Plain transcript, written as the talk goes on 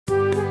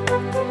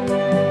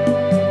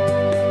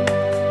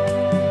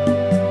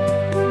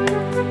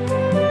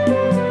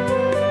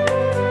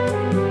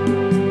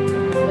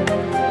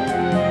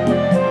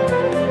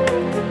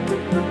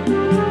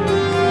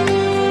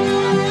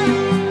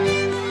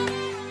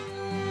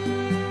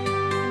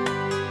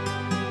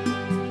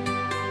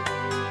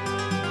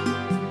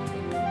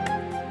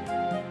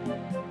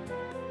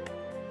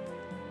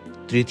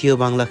তৃতীয়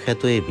বাংলা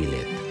খ্যাত এ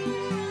বিলেত।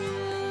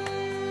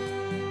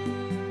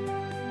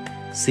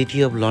 City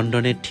of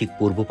লন্ডনের ঠিক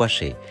পূর্ব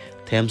পাশে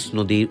থেমস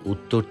নদীর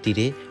উত্তর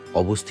তীরে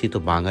অবস্থিত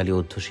বাঙালি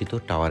অধ্যুষিত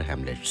টাওয়ার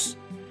হ্যামলেটস।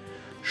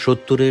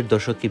 70-এর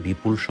দশকে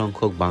বিপুল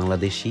সংখ্যক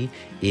বাংলাদেশি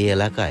এ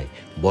এলাকায়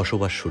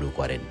বসবাস শুরু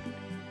করেন।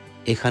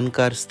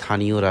 এখানকার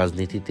স্থানীয়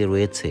রাজনীতিতে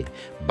রয়েছে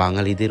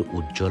বাঙালিদের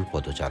উজ্জ্বল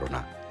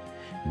পদচারণা।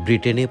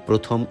 ব্রিটেনে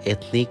প্রথম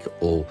এথনিক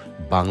ও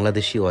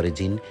বাংলাদেশি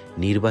অরিজিন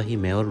নির্বাহী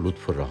মেয়র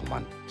লুৎফর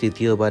রহমান।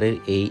 তৃতীয়বারের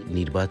এই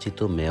নির্বাচিত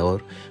মেয়র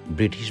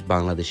ব্রিটিশ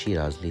বাংলাদেশি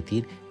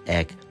রাজনীতির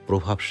এক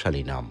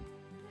প্রভাবশালী নাম।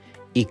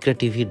 ইকরা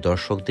টিভির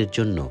দর্শকদের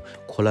জন্য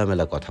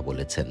খোলামেলা কথা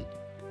বলেছেন।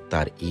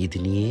 তার ঈদ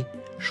নিয়ে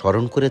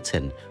স্মরণ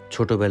করেছেন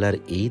ছোটবেলার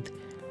ঈদ,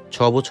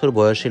 6 বছর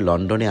বয়সে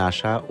লন্ডনে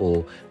আসা ও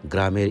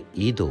গ্রামের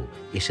ঈদও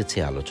এসেছে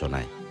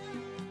আলোচনায়।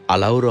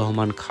 আলাউর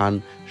রহমান খান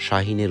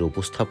শাহিনের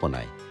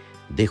উপস্থাপনায়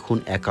দেখুন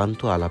একান্ত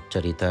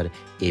আলাপচারিতার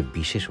এ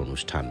বিশেষ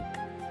অনুষ্ঠান।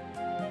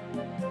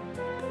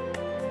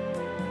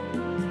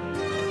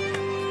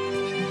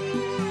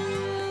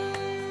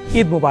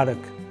 ঈদ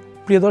মুবারক।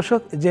 প্রিয়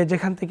দর্শক, যে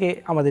যেখান থেকে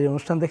আমাদের এই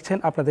অনুষ্ঠান দেখছেন,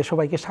 আপনাদের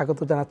সবাইকে স্বাগত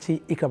জানাচ্ছি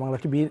ইকরা বাংলা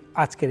টিভির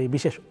আজকের এই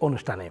বিশেষ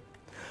অনুষ্ঠানে।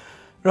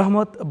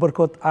 রহমত,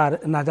 বরকত আর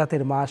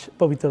নাজাতের মাস,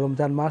 পবিত্র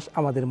রমজান মাস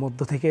আমাদের মধ্য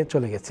থেকে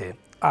চলে গেছে।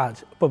 আজ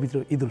পবিত্র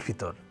ঈদ উল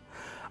ফিতর।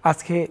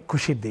 আজকে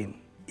খুশির দিন।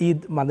 ঈদ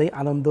মানেই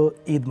আনন্দ,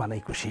 ঈদ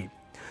মানেই খুশি।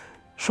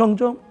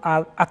 সংযম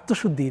আর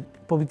আত্মশুদ্ধির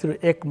পবিত্র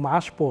এক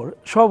মাস পর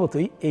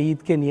স্বভাবতই এই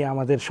ঈদকে নিয়ে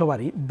আমাদের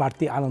সবারই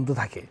বাড়তি আনন্দ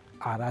থাকে।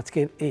 আর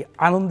আজকের এই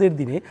আনন্দের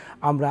দিনে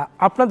আমরা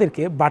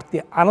আপনাদেরকে বাড়তি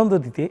আনন্দ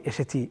দিতে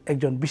এসেছি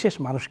একজন বিশেষ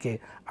মানুষকে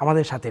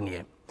আমাদের সাথে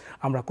নিয়ে।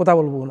 আমরা কথা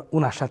বলবো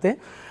ওনার সাথে।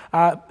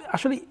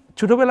 আসলে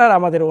ছোটোবেলার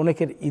আমাদের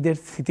অনেকের ঈদের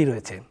স্মৃতি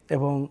রয়েছে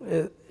এবং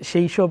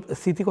সেই সব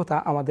স্মৃতিকথা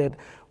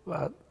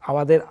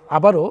আমাদের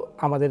আবারও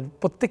আমাদের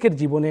প্রত্যেকের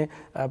জীবনে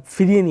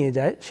ফিরিয়ে নিয়ে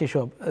যায়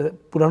সেসব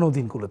পুরানো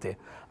দিনগুলোতে।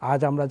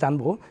 আজ আমরা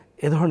জানবো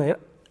এ ধরনের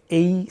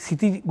এই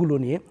স্মৃতিগুলো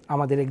নিয়ে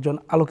আমাদের একজন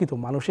আলোকিত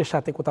মানুষের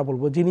সাথে কথা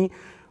বলবো, যিনি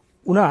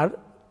উনার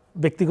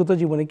ব্যক্তিগত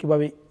জীবনে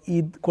কিভাবে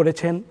ঈদ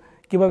করেছেন,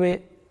 কিভাবে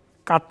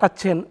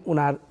কাটাচ্ছেন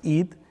উনার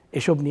ঈদ,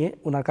 এসব নিয়ে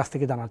উনার কাছ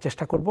থেকে জানার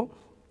চেষ্টা করব।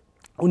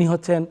 উনি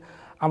হচ্ছেন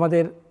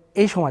আমাদের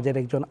এই সমাজের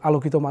একজন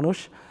আলোকিত মানুষ।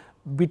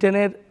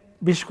 ব্রিটেনের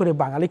বিশেষ করে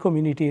বাঙালি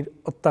কমিউনিটির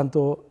অত্যন্ত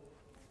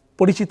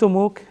পরিচিত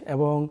মুখ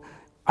এবং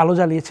আলো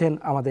জ্বালিয়েছেন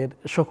আমাদের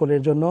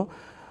সকলের জন্য।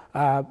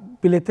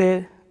 বিলেতে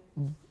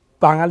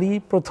বাঙালি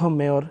প্রথম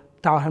mayor,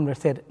 tower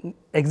হ্যামলেটসের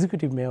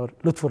executive mayor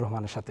Lutfur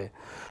রহমানের সাথে।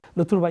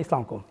 লুৎফর ভাই,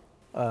 আসসালামু আলাইকুম।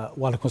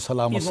 ওয়ালাইকুম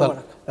সালাম।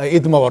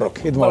 ঈদ মুবারক।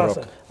 ঈদ মুবারক।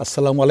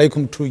 আসসালামু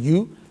আলাইকুম to you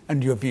and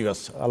your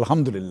viewers.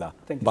 আলহামদুলিল্লাহ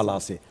ভালো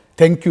আছি।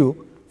 Thank you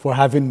for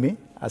having me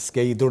আজকে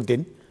ঈদের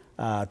দিন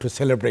টু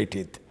সেলিব্রেট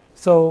ঈদ।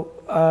 সো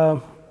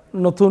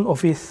নতুন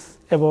অফিস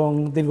এবং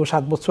দীর্ঘ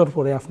 7 বছর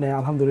পরে আপনি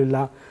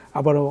আলহামদুলিল্লাহ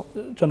আবারও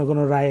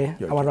জনগণের রায়ে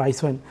আবারও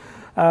আইসেন।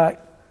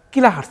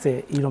 কিলা হারছে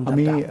এই রমজান?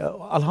 আমি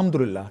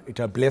আলহামদুলিল্লাহ,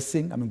 এটা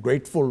ব্লেসিং। আমি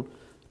grateful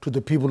to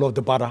the people of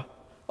the বারা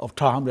অফ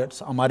টাওয়ার হ্যামলেটস।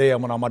 আমারে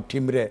এমন আমার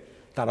টিমরে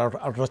তারা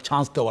একটা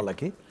চান্স দেওয়া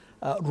লাগে।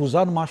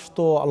 রোজার মাস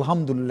তো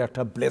আলহামদুলিল্লাহ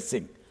একটা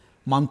ব্লেসিং,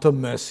 মান্থ অফ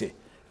মার্সি।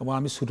 এবং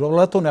আমি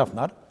ছোটোবেলা তো না,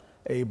 আপনার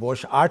এই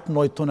বয়স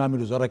 8-9 তনে আমি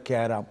রোজা রাখি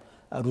আরাম।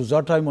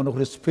 রোজাটা আমি মনে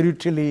করি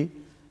spiritually,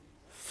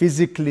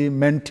 physically,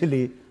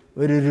 mentally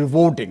very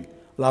rewarding.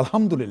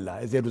 আলহামদুলিল্লাহ,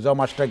 এই যে রোজা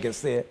মাসটা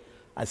গেছে,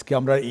 আজকে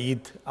আমরা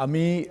Eid,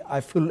 I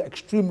feel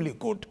extremely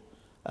good.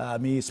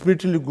 আমি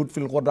স্পিরিচুয়ালি গুড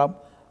ফিল করলাম,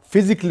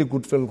 ফিজিক্যালি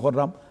গুড ফিল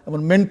করলাম এবং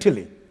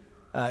mentally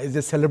is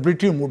a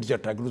celebrity mood.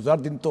 যেটা রোজার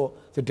দিন তো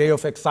day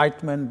of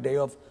excitement, day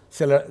of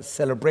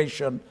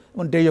celebration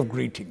এবং ডে অফ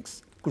গ্রিটিংস।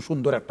 খুব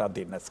সুন্দর একটা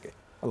দিন আজকে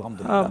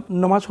আলহামদুলিল্লাহ।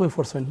 নামাজ হয়ে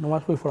পড়ছেন?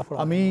 নামাজ হয়ে পড়া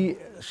আমি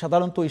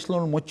সাধারণত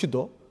ইসলামের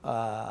মসজিদও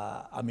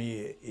আমি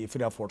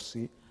ফিরা পড়ছি।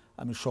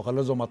 আমি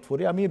সকালে জমাত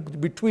পড়ি। আমি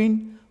বিটুইন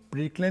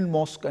ব্রিকল্যান্ড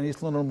মস্ক অ্যান্ড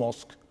ইসলামের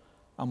মস্ক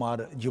আমার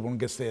জীবন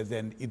গেছে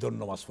যেন ঈদের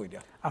নামাজ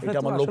পড়া। এটা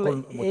আমার লোকাল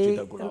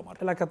মসজিদগুলো। আমার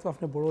এলাকা তো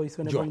আপনি বড়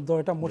হইছেন এবং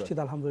দুইটা মসজিদ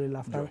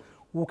আলহামদুলিল্লাহ আপনার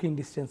ওয়াকিং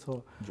ডিসটেন্স ও,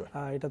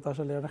 এটা তো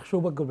আসলে অনেক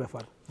সৌভাগ্যের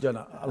ব্যাপার।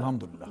 জানা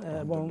আলহামদুলিল্লাহ।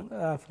 এবং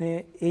আপনি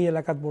এই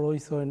এলাকাত বড়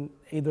হইছেন,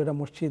 এই দুইটা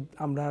মসজিদ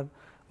আমরা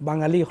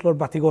বাঙালি হলোর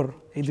বাতিঘর,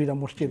 এই দুইটা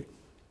মসজিদ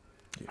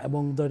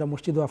এবং দুইটা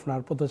মসজিদও আপনার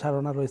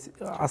পদচারণা রয়েছে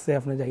আছে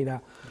আপনি জাহিরা।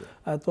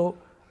 তো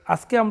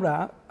আজকে আমরা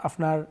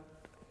আপনার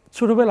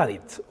ছোটোবেলার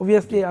ঈদ,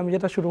 অবভিয়াসলি আমি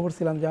যেটা শুরু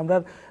করছিলাম যে আমরা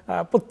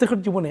প্রত্যেকের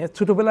জীবনে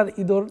ছোটোবেলার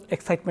ঈদের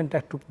এক্সাইটমেন্টটা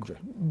একটু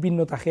ভিন্ন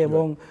থাকে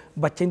এবং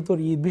বাচ্চাইন্তর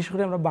ঈদ, বিশেষ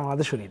করে আমরা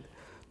বাংলাদেশের ঈদ।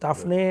 তা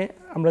আপনি,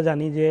 আমরা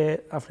জানি যে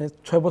আপনি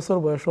 6 বছর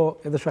বয়সও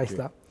এদেশে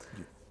আইসলা,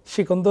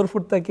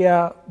 সিকন্দরপুর থেকে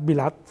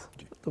বিলাত।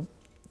 তো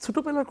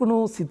ছোটোবেলার কোনো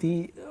স্মৃতি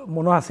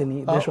মনে আসেনি?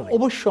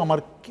 অবশ্য আমার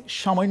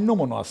সামান্য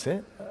মনে আছে।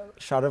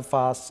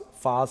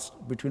 5:30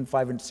 বিটুইন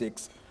 5 and 6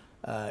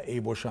 এই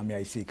বছর আমি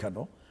আইসি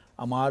এখানেও।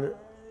 আমার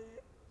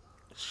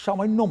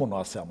সামান্য মনে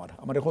আছে।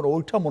 আমার এখন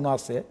ওইটা মনে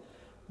আছে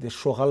যে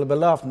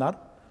সকালবেলা আপনার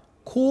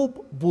খুব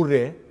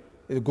বুড়ে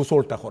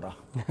গোসলটা করা,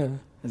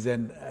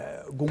 যেন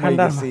ঘুমাই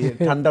গেছি।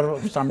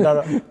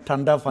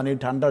 ঠান্ডা পানি,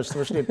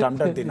 স্পেশালি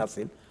ঠান্ডার দিন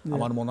আছে,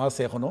 আমার মনে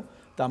আছে এখনো।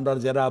 তা আমরা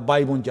যারা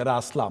ভাই বোন যারা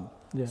আসলাম,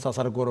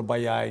 চাচার গড়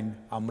ভাই আইন,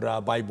 আমরা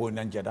ভাই বোন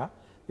যারা,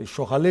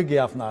 সকালে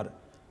গিয়ে আপনার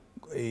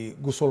এই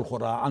গোসল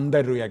করা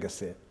আন্দায় রইয়া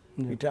গেছে,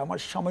 এটা আমার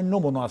সামান্য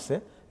মনে আছে।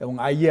 এবং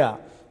আইয়া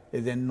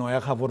এই যে নয়া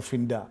খাবার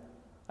ফিন্ডা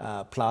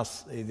প্লাস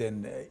এই যে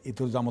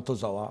ইতুর জামতো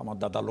যাওয়া, আমার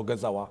দাদার লগে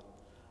যাওয়া,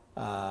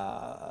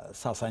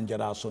 সাসাইন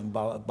যারা আসুন,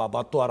 বাবা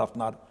তো আর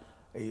আপনার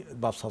এই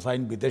বাপ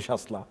সাসাইন বিদেশ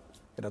আসলা,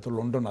 এটা তো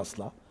লন্ডন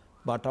আসলা,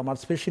 বাট আমার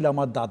স্পেশালি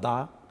আমার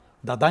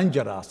দাদাইন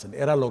যারা আছেন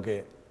এরা লগে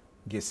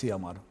গেছি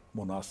আমার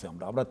মনে আছে।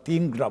 আমরা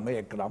 3 গ্রামে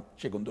 1 গ্রাম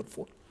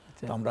সেগুন্দরপুর,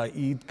 আমরা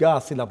ঈদগাহ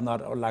আসিল আপনার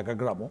লাগা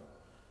গ্রামও,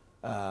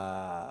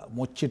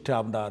 মসজিদটা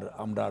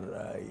আমরা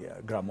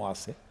গ্রামও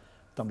আছে,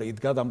 তো আমরা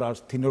ঈদগাহ আমরা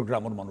 3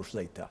 গ্রামের মানুষ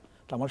যাইতা।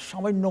 তো আমার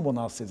সামান্য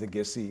মনে আছে যে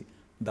গেছি,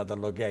 দাদার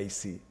লগে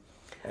আইছি,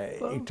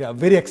 এটা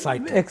ভেরি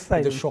এক্সাইটিং।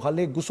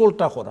 সকালে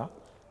গোসলটা করা,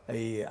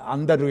 এই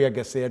আন্দার রইয়া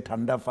গেছে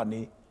ঠান্ডা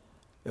পানি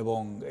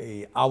এবং এই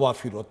আওয়া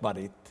ফিরত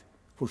বাড়িত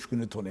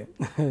পুষ্কিনি থনে,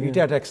 এটা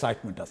একটা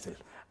এক্সাইটমেন্ট আছে।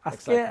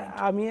 আজকে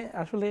আমি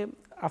আসলে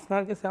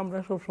আপনার কাছে আমরা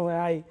সব সময়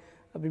আই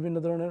বিভিন্ন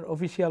ধরনের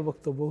অফিসিয়াল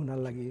বক্তব্য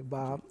উনার লাগি,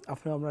 বা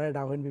আপনি আমরা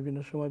ডাকেন বিভিন্ন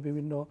সময়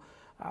বিভিন্ন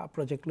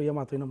প্রজেক্ট লইয়া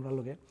মাতুইন আমরা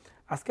লগে।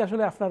 আজকে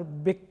আসলে আপনার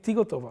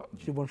ব্যক্তিগত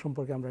জীবন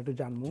সম্পর্কে আমরা একটু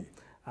জানবো,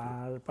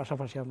 আর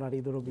পাশাপাশি আপনার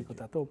ঈদের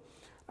অভিজ্ঞতা। তো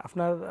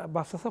আপনার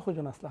বাচ্চা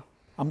কয়জন আসলা?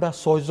 আমরা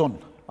 6 জন,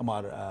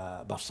 আমার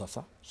বাচ্চা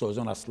 6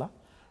 জন আসলা,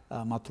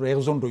 মাত্র 1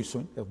 জন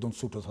রইছেন, একদম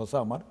ছোট চাচা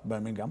আমার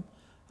বার্মিংহাম,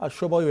 আর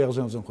সবাই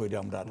একজন করে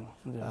আমরা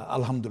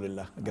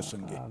আলহামদুলিল্লাহ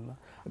গেছেন গিয়ে।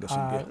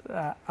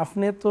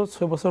 আপনি তো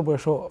 6 বছর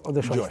বয়স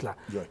ওদের আসলা,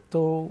 তো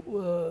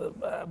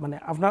মানে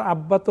আপনার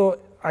আব্বা তো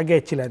আগে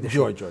ছিল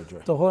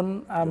তখন,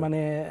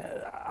 মানে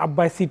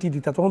আব্বাই সিটি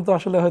দিতা, তখন তো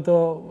আসলে হয়তো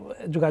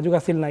যোগাযোগ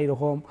আছিল না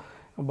এরকম,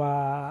 বা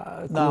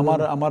না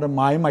আমার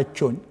মাই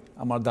মাইচন,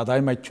 আমার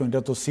দাদাই মাইচন,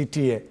 এটা তো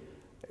সিটিএ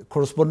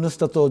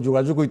করসপন্ডেন্সটা তো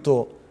যোগাযোগ হইতো,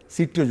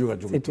 সিটিও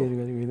যোগাযোগ হইতো,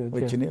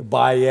 বুঝছিনি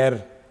বাইয়ের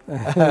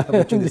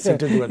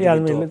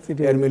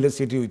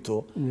সিটি হইতো,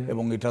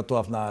 এবং এটা তো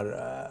আপনার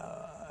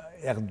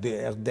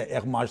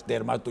 1 মাস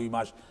 1.5 মাস 2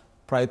 মাস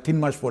প্রায় 3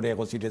 মাস পরে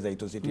এখন সিটে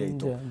যাইতো, সিটি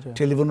আইতো।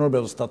 টেলিফোনের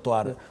ব্যবস্থা তো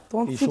আর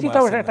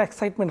সিটিটাও একটা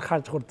এক্সাইটমেন্ট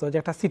কাজ করতো যে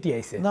একটা সিটি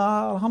আইছে না।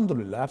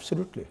 আলহামদুলিল্লাহ,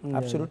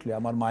 অ্যাবসলিউটলি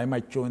আমার মাই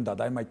মাইচন,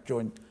 দাদাই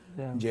মাইচন,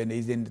 যে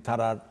এই যে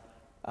তারার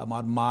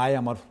আমার মাই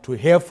আমার two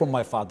here from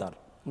my father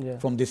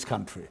from this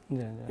country,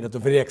 এটা তো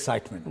ভেরি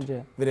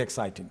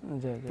এক্সাইটিং।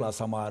 প্লাস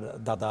আমার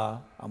দাদা,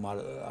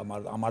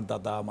 আমার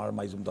দাদা, আমার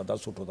মাইজুম দাদা,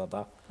 ছোট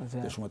দাদা,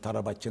 যে সময় তারা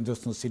বাচ্চেন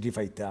সিটি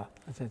ফাইতা,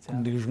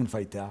 ডিভিশন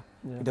ফাইতা,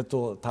 এটা তো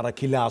তারা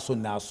খিলে আসন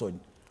না আসন,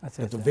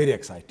 এটা তো ভেরি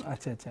এক্সাইটিং।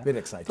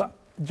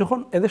 যখন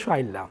এদেশে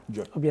আইলাম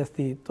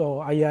অবভিয়াসলি, তো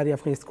আইয়ারি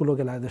আপনি স্কুলও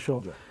গেলা এদেশে,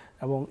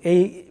 এবং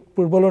এই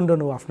পূর্ব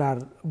লন্ডনেও আপনার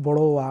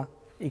বড়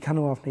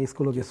এখানেও আপনি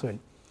স্কুলও গেছেন।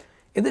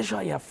 এদেশে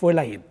আইয়া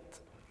পয়লা ঈদ,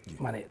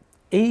 মানে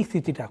এই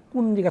স্মৃতিটা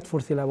কোন জায়গা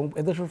পড়ছিল, এবং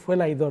এদেশের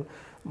পয়লা ঈদের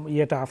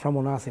ইয়েটা আপনার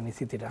মনে আছে এই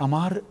স্মৃতিটা?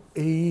 আমার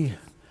এই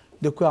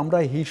দেখো, আমরা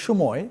এই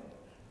সময়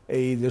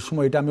এই যে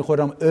সময় এটা আমি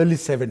করলাম early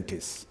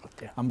 70s,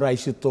 আমরা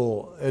আইসি তো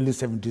early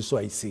 70sও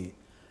আইসি,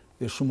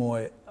 যে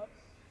সময়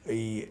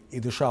এই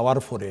এদেশে আওয়ার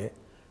পরে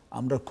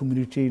আমরা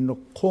কমিউনিটি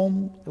কম,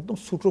 একদম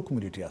ছোট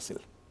কমিউনিটি আছিল,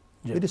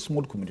 ভেরি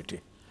স্মল কমিউনিটি।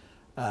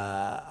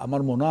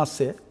 আমার মনে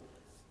আছে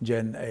যে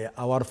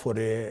আওয়ার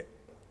পরে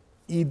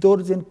ঈদের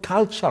যে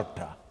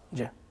কালচারটা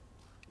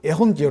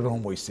এখন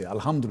যেরকম হয়েছে,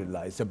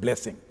 আলহামদুলিল্লাহ, ইটস এ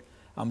ব্লেসিং।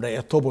 আমরা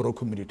এত বড়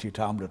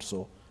কমিউনিটিটা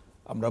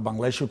আমরা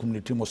বাংলাদেশের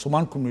কমিউনিটি,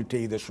 মুসলমান কমিউনিটি,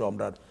 এই দেশে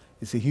আমরা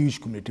it's a huge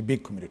community,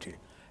 big community,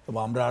 এবং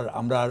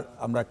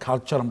আমরা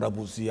কালচার আমরা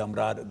বুঝি,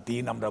 আমরা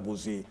দিন আমরা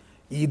বুঝি,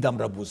 ঈদ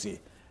আমরা বুঝি।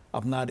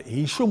 আপনার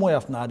এই সময়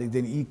আপনার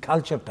এই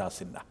কালচারটা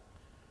আসেন না,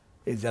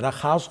 এই যারা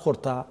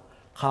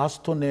খাস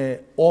তো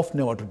অফ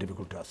নেওয়াটা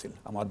ডিফিকাল্ট আসিল।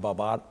 আমার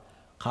বাবার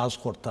খাস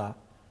কর্তা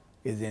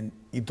এই যে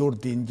ঈদের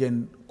দিন যেন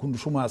কোন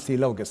সময়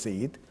আসিলাও গেছে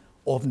ঈদ,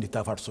 অফ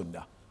নিতে পারছেন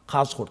না,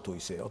 খাস করতে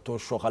হয়েছে। অত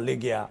সকালে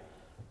গিয়া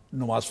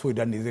নমাজ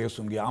পড়া নিজে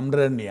গেছেন গিয়া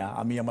আমরা নিয়া,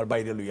 আমি আমার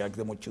বাইরে লইয়া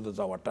একদম মসজিদে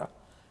যাওয়াটা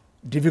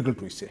ডিফিকাল্ট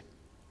হয়েছে।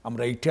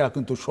 আমরা এইটা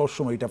কিন্তু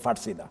সবসময় এটা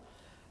পারছি না।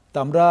 তা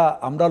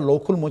আমরা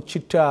লোকাল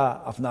মসজিদটা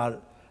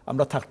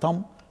আমরা থাকতাম,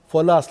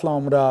 ফলে আসলাম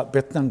আমরা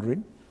বেতনান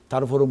গ্রিন,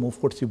 তারপরে মুভ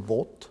করছি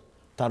বোথ,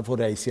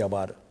 তারপরে আইসি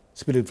আবার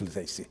স্পিরিটফিল্ডস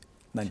আইসি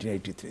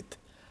 1983।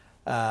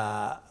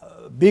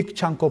 Big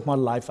chunk of my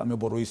life আমি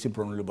বড় হয়েছি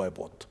ব্রনলি বাই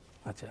বোথ।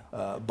 আচ্ছা,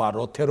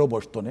 12-13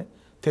 বর্ষ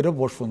 13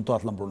 বর্ষ পর্যন্ত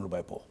আসলাম ব্রনলি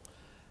বাই পো।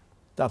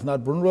 তা আপনার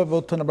ব্রনলি বাই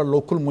বোথ আমরা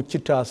লোকাল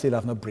মসজিদটা আসিল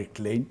আপনার ব্রিক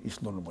লেন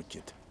ইসলাম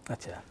মসজিদ।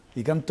 আচ্ছা,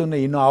 এখান তো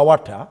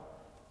আওয়াটা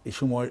এই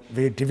সময়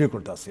ভেরি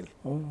ডিফিকাল্ট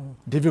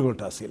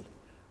আসিল।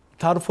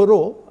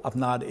 তারপরেও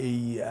আপনার এই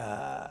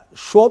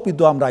সব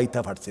ঈদও আমরা আইতে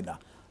পারছি না,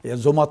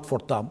 জমাত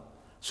পড়তাম,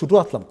 ছুটো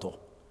আসলাম তো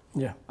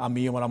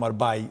আমি আমার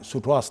ভাই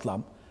ছুটো আসলাম,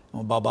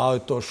 আমার বাবা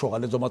হয়তো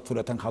সকালে জমাত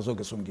ফুরে থান খাজো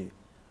গেছুন গিয়ে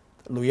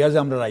লইয়া যে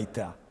আমরা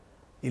রাইতা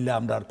ইলে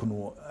আমরা আর কোনো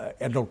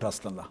অ্যাডাল্ট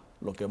আসলাম না,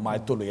 লোকে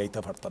মায়ের তো লইয়া আইতে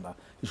পারতাম না।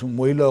 এই সময়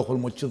মহিলা অকল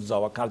মসজিদ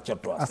যাওয়া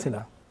কালচারটা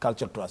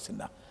আসে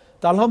না।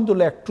 তা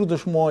আলহামদুলিল্লাহ একটু যে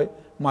সময়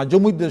মাঝে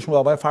মধ্যে সময়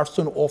বাবা first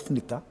of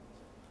Nita,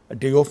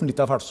 day of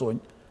Nita first,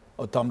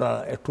 তো আমরা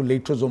একটু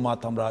লেটও জমাত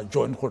আমরা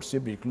জয়েন করছি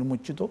বিরকুল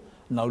মসজিদও,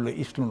 না হলে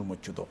ইসলাম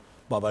মসজিদও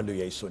বাবা লই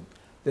আইসন।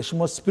 যে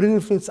সময়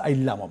স্পিরিটফিল্ডস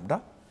আইলাম আমরা,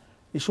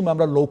 এই সময়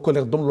আমরা লোকাল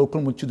একদম লোকাল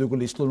মসজিদ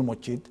ওইগুলো ইসলামী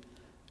মসজিদ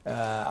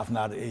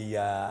আপনার এই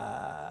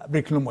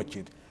ব্রিকন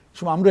মসজিদ এই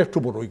সময় আমরা একটু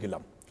বড় হয়ে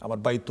গেলাম আমার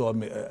ভাই তো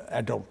আমি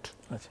অ্যাডাল্ট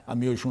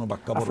আমি ওই সময়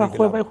বাক্কা বড় হয়ে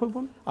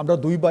গেলাম আমরা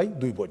 2 ভাই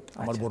 2 বোন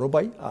আমার বড়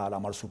ভাই আর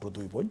আমার ছোট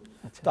 2 বোন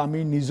তো আমি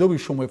নিজেও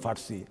এই সময়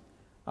ফার্সি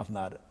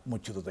আপনার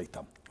মসজিদে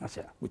যাইতাম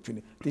আচ্ছা বুঝছেন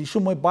তো এই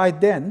সময় বাই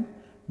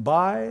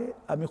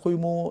আমি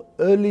কইমো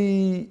early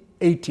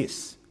 80s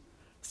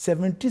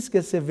 70s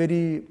গেছে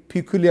ভেরি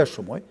পিকুলিয়ার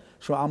সময়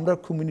সো আমরা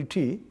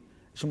কমিউনিটি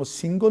সময়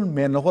সিঙ্গল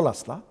মেন হল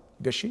আসলা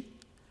বেশি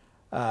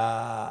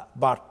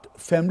বাট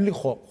ফ্যামিলি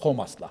কম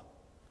আসলা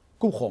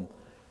খুব কম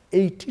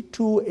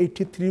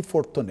 82-83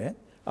 ফোরতনে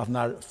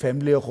আপনার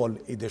ফ্যামিলি হল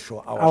এই দেশ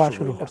আওয়া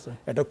শুরু করছে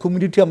এটা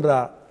কমিউনিটি আমরা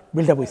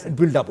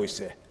বিল্ড আপ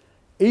হয়েছে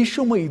এই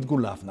সময়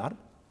ঈদগুলো আপনার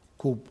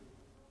খুব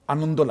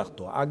আনন্দ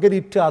লাগতো আগের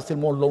ঈদটা আছে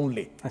মোর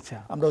লোনলি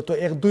আমরা তো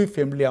 1-2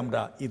 ফ্যামিলি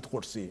আমরা ঈদ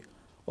করছি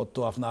অত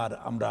আপনার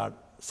আমরা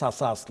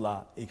চাচা আসলা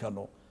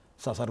এখানেও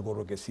চাচার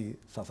গরু গেছি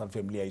চাচার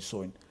ফ্যামিলি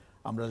আইসইন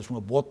আমরা যে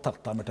সময় বোধ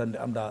থাকতাম এটা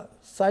আমরা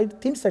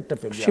 3-4টা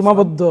ফ্যামিলি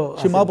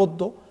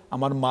সীমাবদ্ধ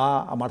আমার মা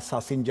আমার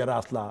শাসিন যারা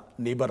আসলা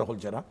নেইবার হল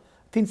যারা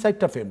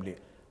 3-4টা ফ্যামিলি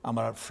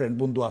আমার ফ্রেন্ড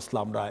বন্ধু আসলা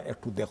আমরা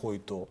একটু দেখো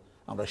হইতো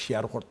আমরা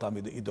শেয়ার করতাম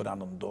ঈদের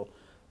আনন্দ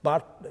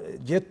বাট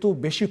যেহেতু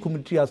বেশি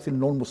কমিউনিটি আছে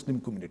নন মুসলিম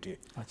কমিউনিটি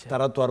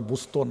তারা তো আর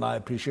বুঝতো না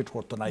অ্যাপ্রিসিয়েট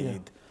করতো না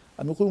ঈদ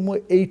আমি কই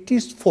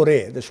 80s পরে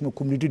যে সময়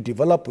কমিউনিটি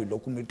ডেভেলপ হইলো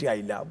কমিউনিটি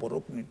আইলা বড়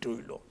কমিউনিটি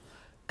হইলো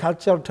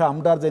কালচারটা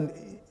আমরা যেন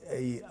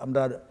এই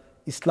আমরা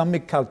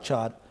ইসলামিক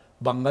কালচার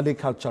বাঙালি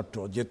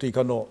কালচারটা যেহেতু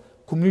এখানে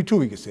কমিউনিটি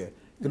হয়ে গেছে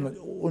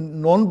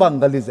নন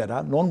বাঙালি যারা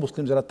নন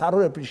মুসলিম যারা তারও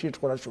অ্যাপ্রিসিয়েট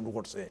করা শুরু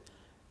করছে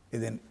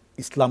এদিন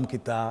ইসলাম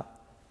কিতা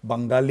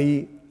বাঙালি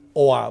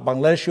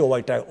বাংলাদেশি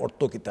এটা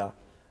অর্থ কিতা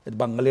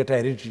বাঙালি একটা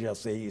হেরিটেজ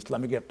আছে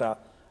ইসলামিক একটা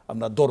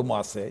আমরা ধর্ম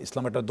আছে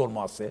ইসলাম একটা ধর্ম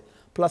আছে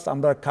প্লাস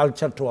আমরা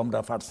কালচারটাও আমরা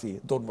ফার্সি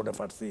ধর্মটা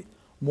ফার্সি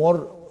মোর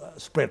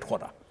স্প্রেড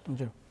করা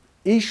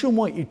এই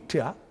সময়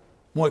এটা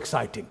মোর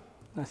এক্সাইটিং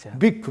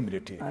বিগ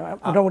কমিউনিটি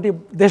মোটামুটি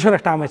দেশের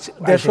একটা আমেজ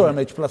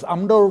প্লাস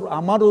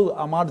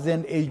আমার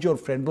যেন এইজোর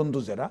ফ্রেন্ড বন্ধু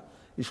যারা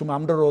এই সময়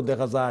আমরাও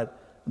দেখা যায়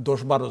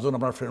 10-12 জন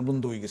আমরা ফ্রেন্ড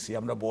বন্ধু হয়ে গেছি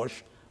আমরা বয়স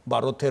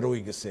 12-13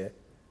 হয়ে গেছে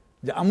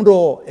যে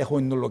আমরাও এক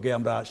অন্য লোকে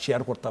আমরা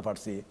শেয়ার করতে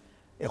পারছি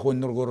এক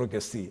অন্য ঘরে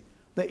গেছি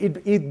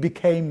it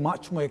became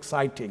much more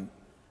exciting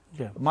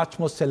much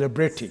more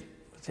celebratory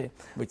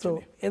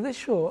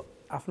এদেশও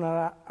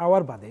আপনারা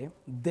আওয়ার বাদে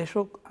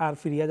দেশক আর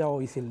ফিরিয়া যাওয়া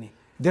হয়েছিল নি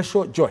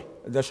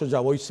দেশ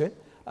যাওয়া হয়েছে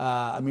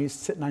আমি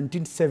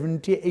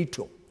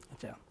 1978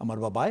 আমার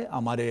বাবাই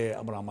আমার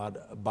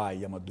ভাই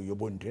আমার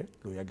 2 বোনরে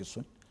লইয়া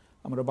গেছেন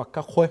আমরা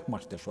বাক্কা কয়েক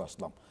মাস দেশ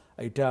আসলাম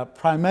এটা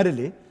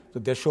প্রাইমারিলি তো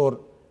দেশর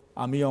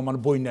আমি আমার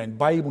বই নাই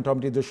ভাই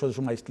মোটামুটি দেশের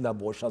সময় আসছিলাম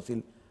বয়স আছিল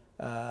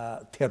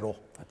 13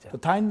 তো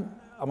তাই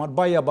আমার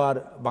ভাই আবার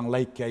বাংলা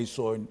শিক্ষা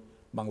আইসইন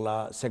বাংলা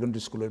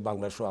সেকেন্ডারি স্কুলের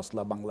বাংলাদেশও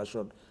আসলা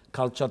বাংলাদেশের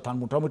কালচার তান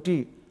মোটামুটি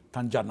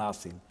তান জানা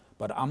আছিল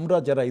বাট আমরা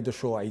যারা এই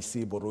দেশও আইসি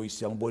বড়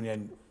হইছি আমার বই নাই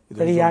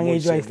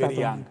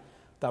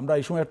তা আমরা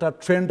এই সময় একটা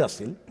ট্রেন্ড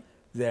আছিল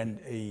যে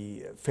এই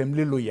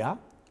ফ্যামিলি লইয়া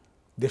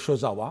দেশও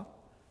যাওয়া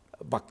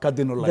বাক্কা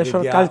দিন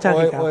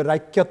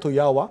রাখ্যা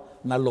থইয়া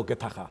না লোকে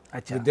থাকা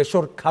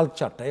দেশের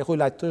কালচারটা এখন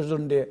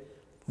আত্মীয়জনরে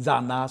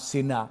জানা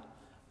চিনা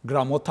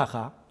গ্রামও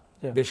থাকা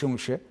বেশি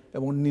অংশে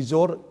এবং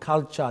নিজের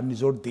কালচার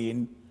নিজের দিন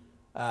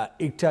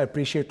এটা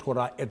অ্যাপ্রিসিয়েট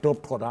করা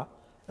অ্যাডপ্ট করা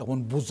এবং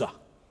বুঝা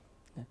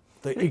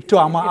তো একটু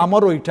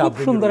আমারও এটা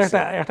সুন্দর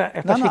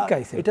একটা শিক্ষা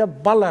এটা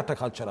ভালো একটা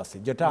কালচার আছে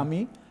যেটা আমি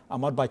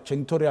আমার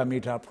বাচ্চান্তরে আমি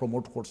এটা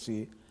প্রমোট করছি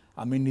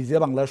আমি নিজে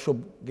বাংলাদেশ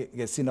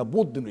গেছি না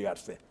বহুত দিন হয়ে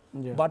আসছে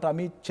বাট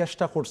আমি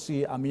চেষ্টা করছি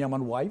আমি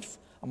আমার ওয়াইফ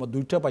আমার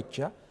 2টা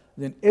বাচ্চা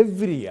দেন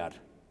এভরি ইয়ার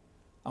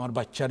আমার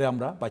বাচ্চারে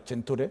আমরা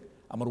বাচ্চান্তরে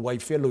আমার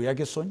ওয়াইফে লইয়া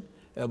গেছেন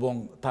এবং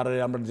তারা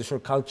আমরা দেশের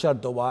কালচার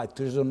দেওয়া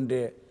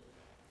আত্মীয়জনরে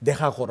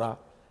দেখা করা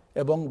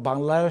এবং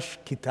বাংলাদেশ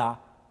কিতা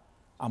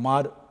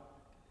আমার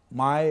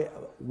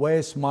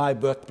ওয়েস মাই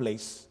বার্থ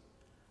প্লেস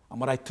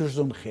আমার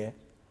আত্মীয়জনকে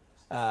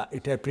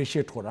এটা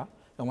অ্যাপ্রিসিয়েট করা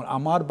এবং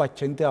আমার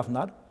বাচ্চাতে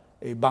আপনার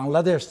এই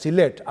বাংলাদেশ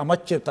সিলেট আমার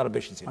চেয়ে তার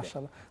বেশি ছিল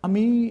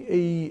আমি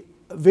এই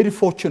ভেরি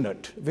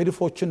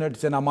ফর্চুনেট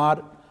যেন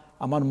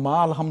আমার মা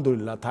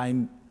আলহামদুলিল্লাহ তাইন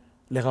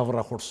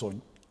লেখাপড়া করছেন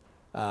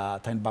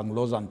তাইন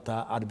বাংলাও জানতা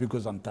আরবিকও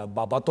জানতা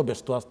বাবা তো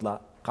ব্যস্ত আসলা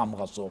কাম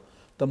কাজও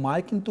তো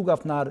মায় কিন্তু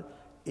আপনার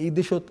এই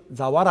দেশত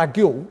যাওয়ার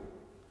আগেও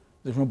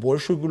যে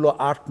বয়সগুলো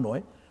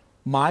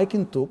 8-9 মায়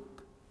কিন্তু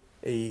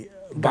এই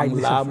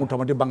বাংলা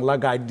মোটামুটি বাংলা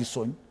গাইড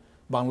দিছেন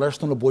বাংলাদেশ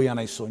তো বই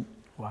আনাইছেন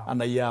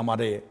আনাইয়া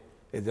আমারে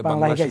এই যে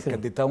বাংলা শিক্ষা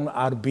দিতাম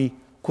আরবি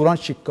কোরআন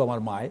শিক্ষা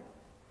আমার মায়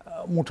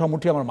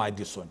মোটামুটি আমার মায়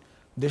দিছেন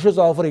দেশে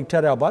যাওয়ার পর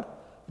এটারে আবার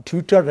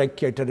টুইটার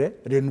রাখিয়া এটারে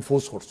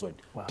রেনফোর্স করছেন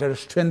এটারে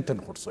স্ট্রেংথেন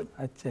করছেন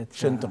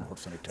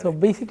সো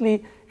বেসিক্যালি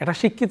একটা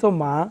শিক্ষিত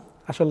মা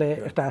আসলে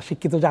একটা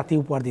শিক্ষিত জাতি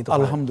উপহার দিত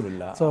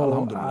আলহামদুলিল্লাহ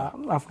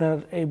আপনার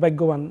এই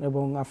ভাগ্যবান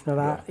এবং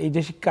আপনারা এই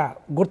যে শিক্ষা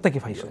গড় থেকে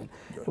পাইছেন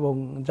এবং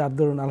যার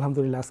দরুন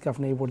আলহামদুলিল্লাহ আজকে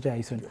আপনি এই পর্যায়ে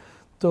আইছেন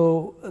তো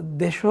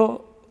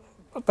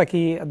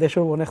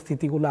দেশও অনেক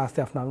স্মৃতিগুলো আছে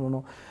আপনার মনে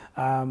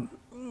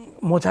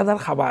মজাদার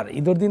খাবার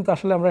ঈদের দিন তো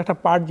আসলে আমরা একটা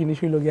পার্ট জিনিস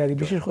হইল গিয়ে আর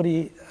বিশেষ করে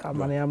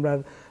মানে আমরা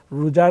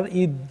রোজার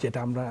ঈদ যেটা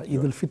আমরা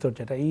ঈদ উল ফিতর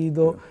যেটা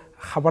ঈদও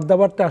খাবার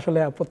দাবারটা আসলে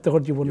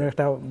প্রত্যেকের জীবনের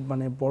একটা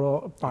মানে বড়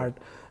পার্ট,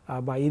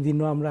 বা এই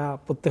দিনও আমরা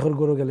প্রত্যেকের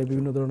গরু গেলে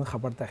বিভিন্ন ধরনের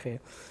খাবার থাকে।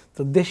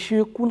 তো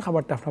দেশীয় কোন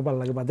খাবারটা আপনার ভালো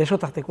লাগে বা দেশও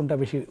থাকতে কোনটা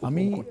বেশি?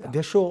 আমি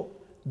দেশও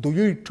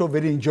দুইও একটু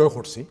ভেরি এনজয়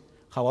করছি।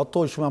 খাওয়া তো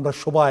ওই সময় আমরা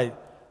সবাই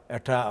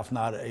একটা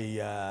আপনার এই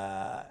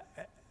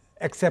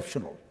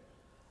এক্সেপশনাল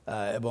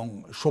এবং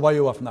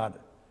সবাইও আপনার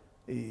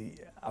এই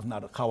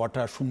আপনার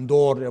খাওয়াটা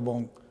সুন্দর এবং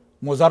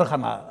মজার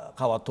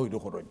খাওয়া তৈরি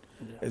করেন।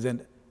 এই যে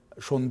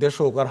সন্দেশ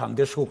হোক আর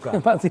হান্দেশ হোক,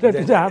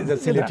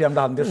 সিলেটে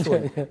আমরা হান্দেশ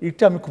হোক,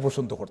 এটা আমি খুব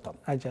পছন্দ করতাম।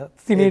 আচ্ছা,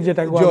 চিনির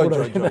যেটা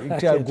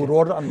এটা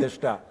গুড়োর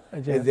আন্দেশটা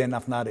এই যে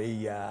আপনার এই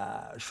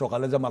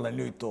সকালে যে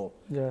মালালি হইতো,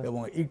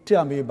 এবং এটা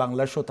আমি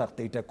বাংলাদেশও থাকতে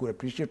এটা খুব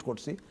অ্যাপ্রিসিয়েট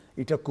করছি।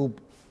 এটা খুব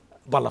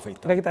ভালো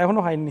পাইতাম। এখনো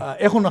খাইনি?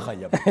 এখনো খাই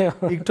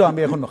একটু, আমি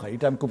এখনো খাই,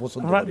 এটা আমি খুব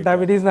পছন্দ করি।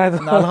 ডায়াবেটিস নাই?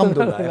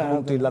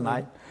 আলহামদুলিল্লাহ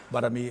নাই,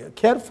 বাট আমি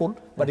কেয়ারফুল,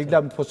 বাট এগুলো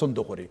আমি পছন্দ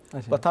করি।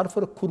 বা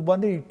তারপরে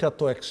কুরবানি এটা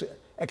তো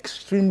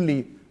এক্সট্রিমলি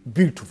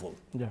বিউটিফুল।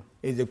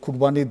 এই যে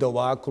কুরবানি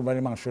দেওয়া,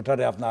 কুরবানির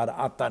মাংসটারে আপনার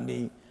আতানি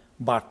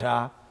বাটা,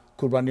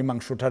 কুরবানির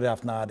মাংসটারে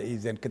আপনার এই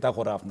যে কেতা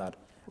করা আপনার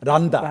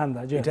রান্দা,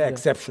 এটা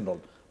এক্সেপশনাল।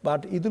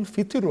 বাট ঈদ উল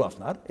ফিতরও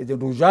আপনার এই যে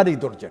রোজার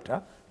ঈদর যেটা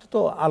তো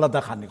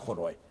আলাদা খানি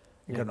হয়।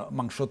 এখানে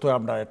মাংস তো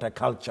আমরা একটা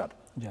কালচার,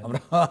 আমরা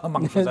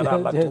মাংস যারা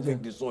আল্লাহ তৌফিক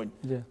দিছেন,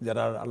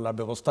 যারা আল্লাহ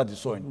ব্যবস্থা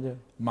দিছেন,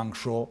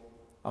 মাংস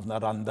আপনার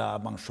রান্দা,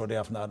 মাংসরে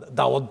আপনার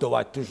দাওয়াত দেওয়া,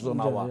 আত্মীয়স্বজন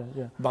নেওয়া।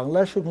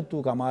 বাংলাদেশে কিন্তু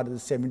আমার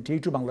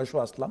 78 বাংলাদেশও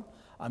আসলাম,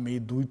 আমি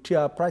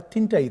প্রায়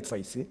 3টা ঈদ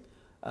পাইছি।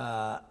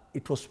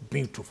 ইট ওয়াজ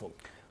বিউটিফুল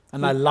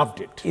এন্ড আই লাভড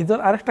ইট। ঈদের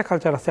আরেকটা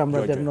কালচার আছে আমরা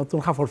যে নতুন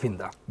কাপড়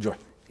পিন্দা,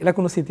 এটা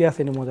কোনো স্মৃতি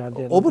আছে নি মজার?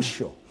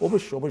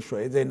 অবশ্যই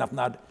এই যে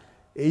আপনার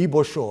এই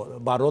বছর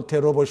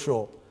 12-13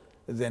 বছর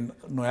যে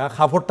নয়া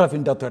কাপড়টা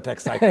পিন্দা তো একটা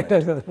এক্সাইটমেন্ট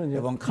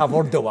এবং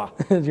কাপড় দেওয়া।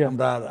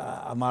 আমরা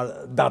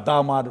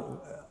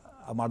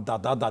আমার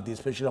দাদা দাদি,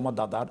 স্পেশালি আমার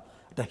দাদার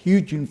একটা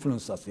হিউজ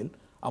ইনফ্লুয়েন্স আছিল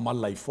আমার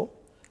লাইফও।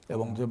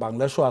 এবং যে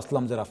বাংলাদেশও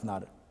আসলাম যে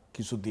আপনার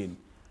কিছুদিন,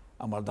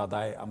 আমার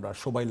দাদায় আমরা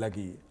সবাই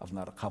লাগি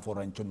আপনার কাপড়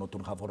আনছেন,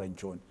 নতুন কাপড়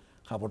আনছেন,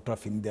 কাপড়টা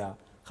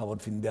কাপড়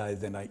ফিন্দা এই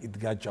যে না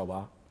ঈদগাহ যাওয়া,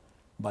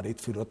 বাড়িত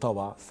ফিরত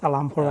হওয়া,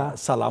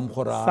 সালাম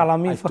করা,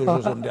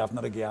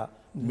 আপনারা গিয়া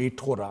মিট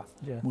করা,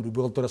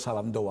 মুরব্বীদের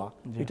সালাম দেওয়া,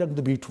 এটা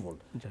কিন্তু বিউটিফুল।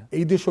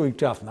 এই দেশেও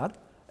এটা আপনার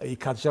এই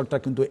কালচারটা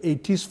কিন্তু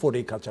 80s পরে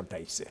এই কালচারটা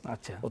আইছে,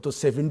 অত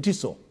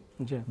 70sও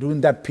during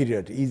that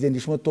period। এই যে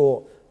সময় তো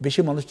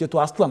বেশি মানুষ যেহেতু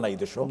আসলা না এই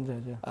দেশও,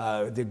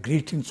 যে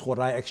গ্রিটিংস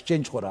করা,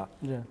 এক্সচেঞ্জ করা,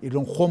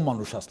 এরকম কম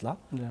মানুষ আসলা।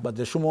 বা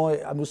যে সময়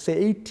আমি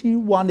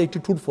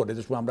 81-82 পরে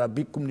যে সময় আমরা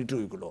বিগ কমিউনিটি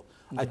হইগুলো,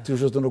 আত্মীয়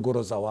স্বজনের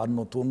গড়ে যাওয়া,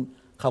 নতুন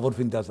খাবার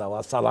ফিনতে যাওয়া,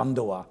 সালাম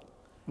দেওয়া,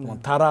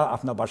 তারা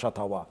আপনার বাসা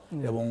থাওয়া,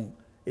 এবং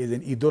এই যে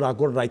ঈদের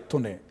আগর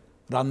রাইতনে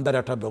রান্দার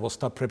একটা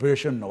ব্যবস্থা,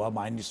 প্রিপারেশন নেওয়া,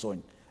 মাইনিসন,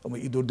 এবং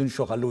ঈদের দিন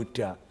সকালে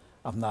উঠা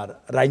আপনার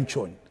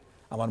রাইনছন,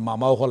 আমার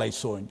মামাও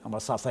হলাইছন,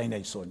 আমার চাচাই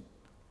নাইছন।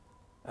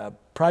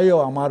 প্রায়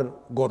আমার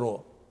গড়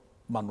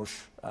মানুষ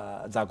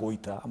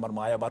জাগইতা, আমার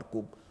মায় আবার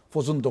খুব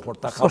পছন্দ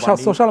করতা,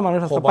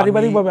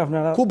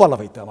 খুব ভালো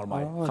পাইতা আমার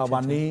মায়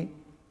খাবানি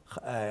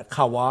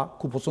খাওয়া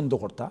খুব পছন্দ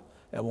করতা।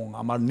 এবং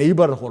আমার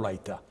নেইবার হল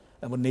আইতা,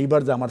 এবং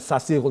নেইবার যে আমার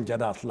চাষি হল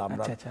যারা আসলাম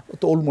আমরা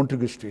তো ওল্ড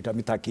মন্টিগু স্ট্রিট,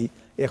 আমি থাকি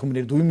 1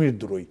 মিনিট 2 মিনিট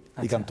দূরই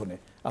এখানে।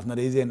 আপনার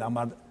এই যে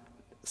আমার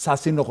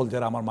চাষি নকল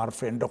যারা আমার মার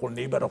ফ্রেন্ড হল,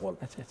 নেইবার হল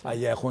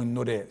আইয়া এখন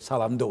নরে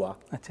সালাম দেওয়া,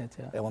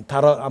 এবং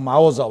তারা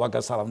মাও যাওয়া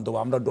সালাম দেওয়া,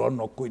 আমরা ডর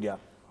নক কইরা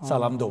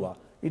সালাম দেওয়া,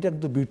 এটা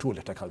কিন্তু বিউটিফুল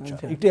একটা কালচার।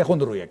 এটা এখন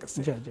রয়ে গেছে,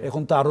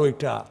 এখন তো আরো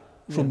এটা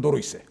সুন্দর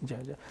হইছে,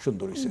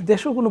 সুন্দর হইছে।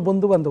 দেশও কোনো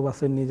বন্ধু বান্ধব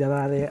আছেন যারা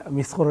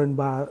মিস করেন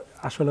বা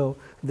আসলে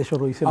দেশও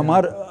রয়েছে?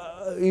 আমার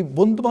এই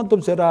বন্ধু বান্ধব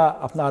যারা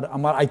আপনার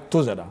আমার আইত্য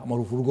যারা, আমার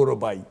ফুরগরো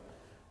ভাই,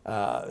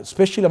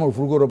 স্পেশালি আমার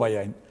ফুরগরো ভাই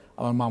আইন,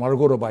 আমার মামার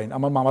গরো বাইন,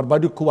 আমার মামার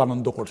বাড়ি খুব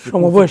আনন্দ করছি,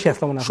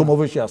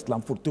 সমবয়সী আসলাম,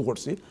 ফুর্তি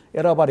করছি।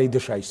 এরা আবার এই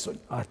দেশে আইসছেন।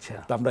 আচ্ছা,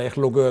 আমরা এক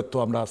লগে তো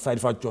আমরা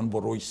 4-5 জন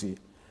বড় হইছি,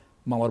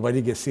 মামার বাড়ি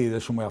গেছি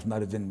এই সময় আপনার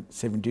যে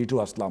 72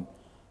 আসলাম,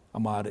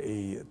 আমার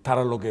এই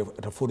তারা লগে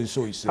একটা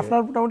পরিচয় হইছে।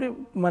 আপনার মোটামুটি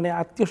মানে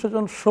আত্মীয়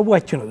স্বজন সব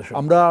আইছেন দেশে?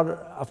 আমরা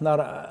আপনার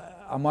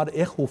আমার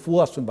এক উফু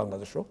আসছেন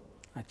বাংলাদেশও,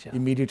 আচ্ছা,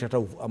 ইমিডিয়েট একটা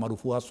আমার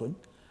উফু আসছেন,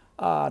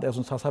 আর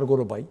এখন সাসার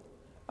গরো ভাই,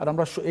 আর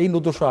আমরা এই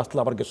নদস্য আসলে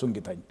আবার গেছেন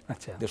গীতাই,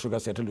 আচ্ছা, দেশের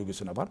কাছে সেটেল হয়ে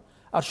গেছেন আবার,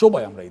 আর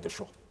সবাই আমরা এই দেশ,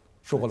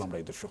 সকল আমরা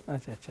এই দেশ।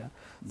 আচ্ছা আচ্ছা।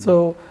 তো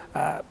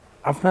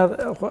আপনার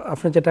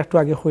যেটা একটু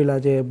আগে হইলা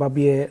যে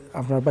বাবিয়ে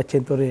আপনার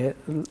বাচ্চেন তোরে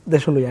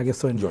দেশ লইয়া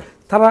গেছেন,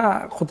 তারা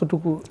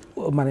কতটুকু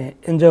মানে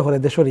এনজয় করে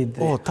দেশের ঈদ?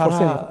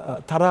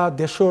 তারা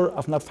দেশের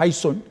আপনার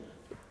পাইছেন,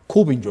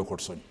 খুব এনজয়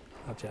করছেন।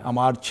 আচ্ছা,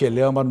 আমার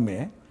ছেলে আমার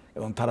মেয়ে,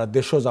 এবং তারা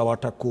দেশে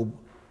যাওয়াটা খুব,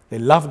 দে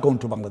লাভ গোইং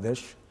টু বাংলাদেশ।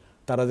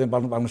 তারা যে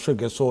বাংলাদেশে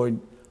গেছেন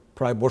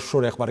প্রায়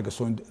বছর একবার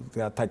গেছেন,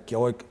 থাকি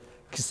ওই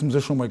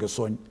ক্রিসমাসের সময়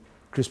গেছেন,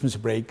 ক্রিসমাস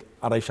ব্রেক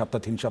 2.5 সপ্তাহ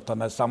 3 সপ্তাহ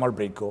না, সামার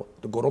ব্রেকও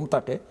তো গরম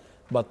থাকে,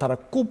 বা তারা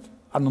খুব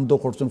আনন্দ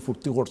করছেন,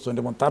 ফুর্তি করছেন,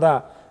 এবং তারা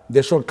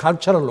দেশের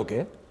কালচারের লোকে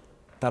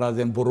তারা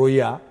যেন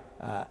বড়ইয়া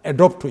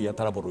অ্যাডপ্ট হইয়া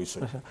তারা বড় হয়েছে।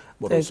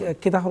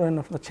 কেটা করেন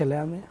আপনার ছেলে?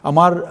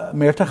 আমার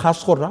মেয়েটা কাজ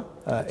করা,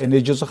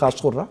 এনএইচএসে কাজ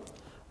করা,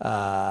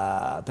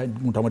 তাই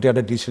মোটামুটি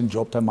একটা ডিসেন্ট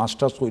জব, তাই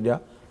মাস্টার্স কইরা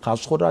কাজ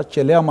করা।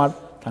 ছেলে আমার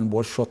তান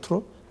বয়স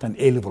 17 তান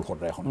এ লেভেল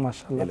করে এখন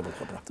মাশাআল্লাহ এ লেভেল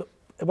করে তো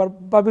এবার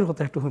বাবির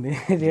কথা একটু শুনি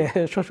যে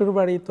শ্বশুর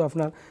বাড়ি তো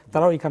আপনার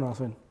তারাও এখানে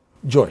আছেন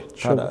জয়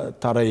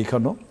তারা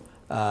এখানেও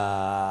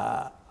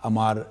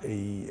আমার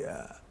এই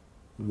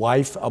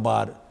ওয়াইফ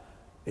আবার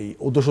এই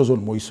ওদশজন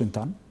মই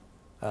সন্তান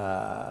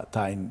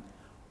তাই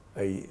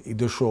এই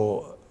ইদশো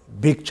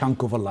big chunk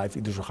of life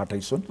ইদশো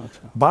খাটাইছেন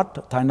but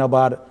তাই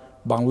আবার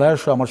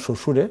বাংলাদেশও আমার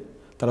শ্বশুরে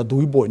তারা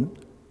 2 বোন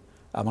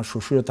আমার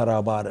শ্বশুরে তারা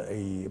আবার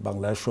এই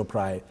বাংলাদেশও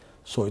প্রায়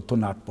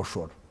 6 না 8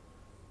 বছর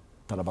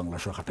তারা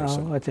বাংলাদেশে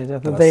খাটাইছেন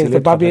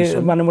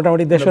মানে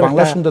মোটামুটি দেশে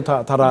বাংলাদেশ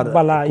তারা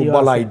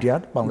বালা আইডিয়া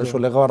বাংলাদেশে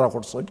লেখাপড়া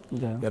করছেন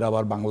এরা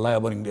আবার বাংলা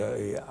এবং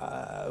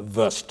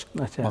ওয়েস্ট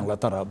বাংলা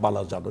তারা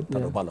বালা জানেন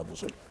তারা বালা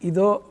বুঝেন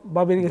ঈদও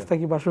বাবির কাছ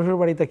থেকে বা শ্বশুর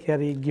বাড়ি থেকে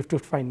আর গিফট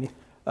পাইনি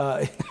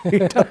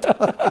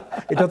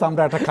এটা তো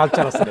আমরা একটা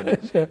কালচার আছে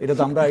এটা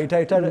তো আমরা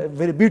এটা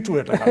ভেরি বিউটিফুল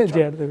একটা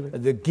কালচার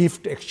যে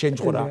গিফট এক্সচেঞ্জ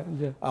করা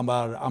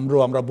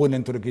আমরা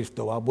বোনেন তোরে গিফট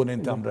দেওয়া বোনেন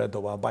আমরা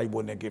দেওয়া ভাই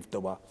বোনে গিফট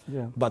দেওয়া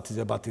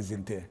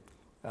বাতিজিনতে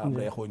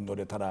আমরা এখন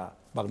ধরে তারা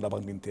বাংলা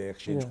বাংলিনতে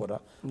এক্সচেঞ্জ করা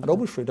আর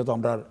অবশ্যই এটা তো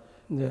আমরা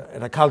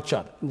এটা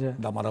কালচার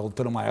আমার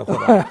উত্তর মায়া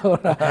করা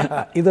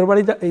ঈদের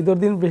বাড়ি ঈদের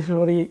দিন বেশি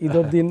করে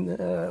ঈদের দিন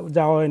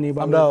যাওয়া হয়নি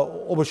আমরা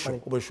অবশ্যই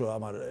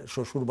আমার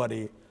শ্বশুর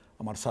বাড়ি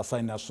আমার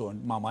চাচাই নাচন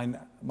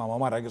মামা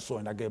মারা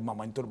গেছেন আগে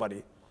মামাইন্তর বাড়ি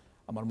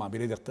আমার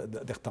মামিরে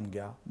দেখতাম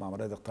গিয়া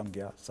মামারে দেখতাম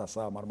গিয়া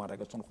চাচা আমার মারা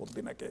গেছেন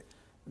কতদিন আগে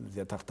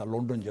যে থাকতা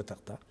লন্ডন যে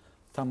থাকতা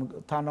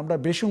তান আমরা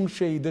বেশি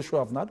অংশে ঈদেশও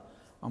আপনার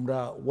আমরা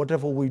হোয়াট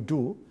এভার উই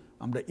ডু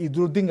আমরা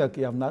ঈদের দিন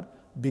কি আপনার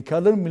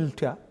বিকালের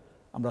মিলটা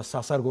আমরা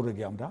চাচার করে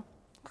গিয়ে আমরা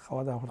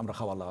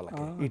খাওয়া দাওয়া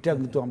লাগে এটা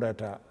কিন্তু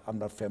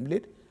আমরা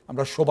ফ্যামিলির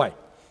আমরা সবাই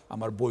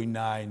আমার বই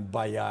নাইন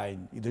বাই আইন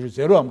ঈদের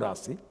যেরও আমরা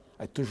আছি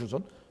আত্মীয়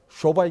স্বজন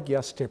সবাই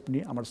গিয়া স্টেপ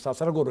নিয়ে আমার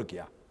চাচার গড়ে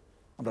গিয়া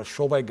আমরা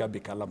সবাই গিয়া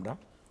বিকাল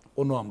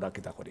আমরা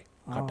কিতা করি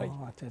কাটাই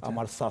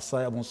আমার চাচা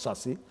এবং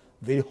চাচি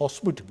ভেরি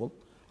হসপিটেবল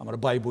আমার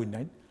ভাই বই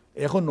নাই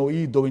এখনও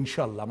ঈদ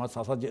ইনশাল্লাহ আমার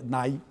চাচা যে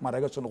নাই মারা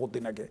গেছেন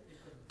কতদিন আগে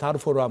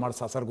তারপরও আমার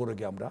চাচার গড়ে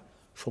গিয়ে আমরা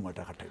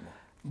সময়টা কাটাইব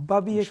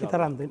বাবি কি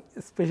তার আনতেন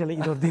স্পেশালি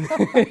ঈদের দিন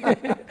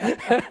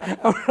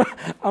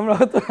আমরা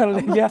তো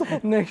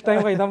নেক্সট টাইম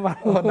পাইতাম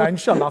না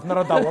ইনশাল্লাহ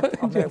আপনারা দাওয়াত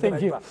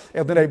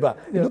এদের আইবা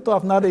কিন্তু তো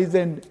আপনার এই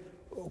যে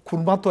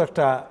খুরমা তো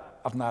একটা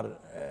আপনার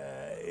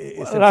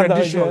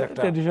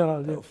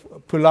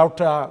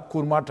পোলাওটা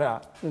কুরমাটা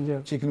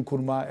চিকেন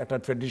কুরমা একটা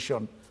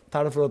ট্রেডিশন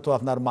তারপরে তো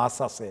আপনার মাছ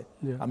আছে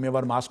আমি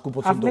আবার মাছ খুব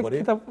পছন্দ করি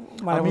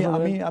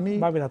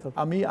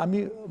আমি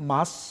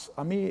মাছ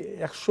আমি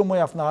এক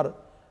সময় আপনার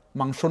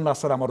মাংস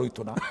নাচার আমার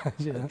হইতো না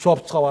চপ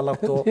খাওয়া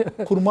লাগতো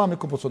খুরমা আমি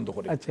খুব পছন্দ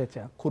করি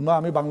খুরমা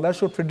আমি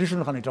বাংলাদেশের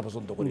ট্রেডিশনাল খানিটা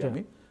পছন্দ করি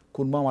আমি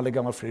খুরমা আমার লাগে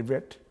আমার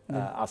ফেভারিট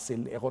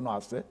আছিল এখনো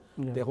আছে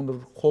এখন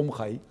কম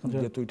খাই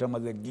যেহেতু এটার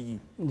মাঝে ঘি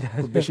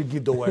বেশি ঘি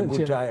দেওয়া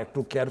গুটা একটু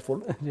কেয়ারফুল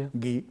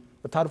ঘি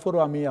তারপরও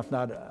আমি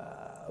আপনার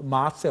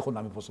মাছ এখন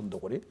আমি পছন্দ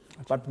করি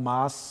বাট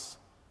মাছ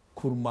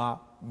খুরমা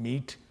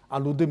মিট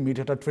আলু দিয়ে মিট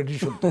একটা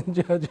ট্রেডিশন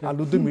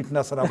আলু দিয়ে মিট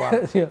না ছাড়া আবার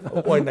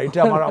ওই না এটা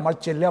আমার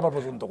ছেলে আবার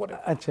পছন্দ করে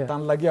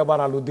তার লাগে আবার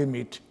আলু দিয়ে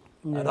মিট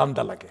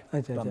রান্দা লাগে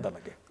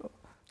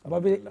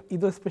ভাবি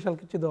ঈদ স্পেশাল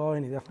কিছু দেওয়া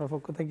হয়নি আপনার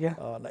পক্ষ থেকে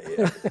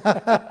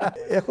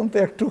এখন তো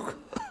একটু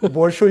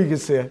বয়স হয়ে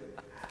গেছে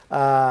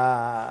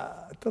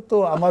তো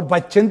আমার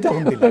বাচ্চেন তো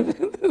এখন দিলাম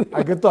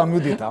আগে তো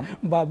আমিও দিতাম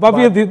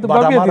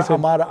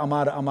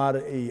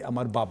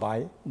আমার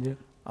বাবাই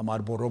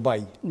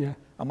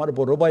আমার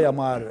বড় ভাই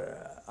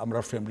আমরা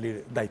ফ্যামিলির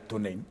দায়িত্ব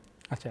নেই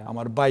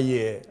আমার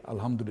ভাইয়ে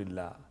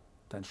আলহামদুলিল্লাহ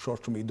তাই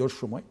সবসময় ঈদের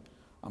সময়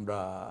আমরা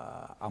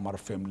আমার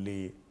ফ্যামিলি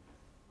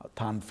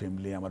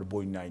আমার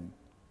বই নাইন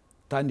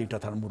তাই এটা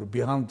তার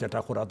মুরব্বিহান যেটা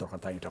করা দরকার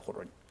তাই এটা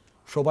করেন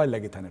সবাই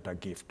লাগে তাই একটা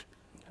গিফট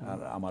আর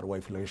আমার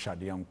ওয়াইফ লাগে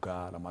শাড়ি আমকা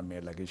আর আমার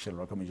মেয়ের লাগে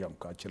সেলোয়ার কামিজ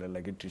আমকা ছেলের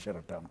লাগে টি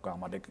শার্ট আমকা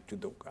আমাদের কিছু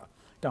দৌকা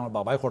এটা আমার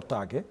বাবাই করতে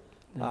আগে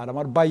আর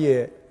আমার বাইয়ে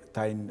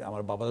তাই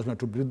আমার বাবার সঙ্গে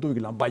একটু বিরুদ্ধ হয়ে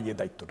গেলাম বাইয়ে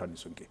দায়িত্বটা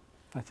নিছুন কি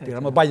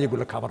আমার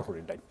বাইয়েগুলো খাবার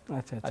করে দেয়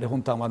আর এখন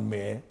তো আমার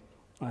মেয়ে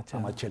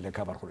আমার ছেলে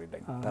খাবার করে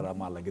দেয় তারা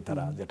মা লাগে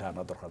তারা যেটা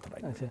আনা দরকার তারা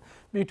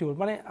বিউটিফুল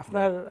মানে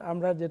আপনার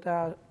আমরা যেটা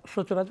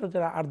সচরাচর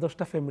যারা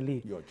 8-10টা ফ্যামিলি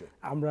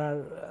আমরা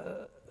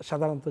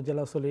সাধারণত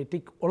জেলা চলে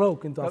ঠিক ওরাও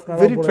কিন্তু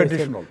ভেরি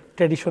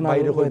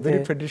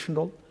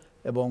ট্রেডিশনাল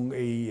এবং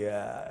এই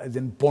যে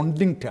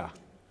বন্ডিংটা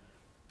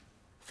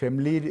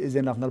ফ্যামিলির যে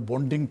আপনার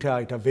বন্ডিংটা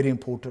এটা ভেরি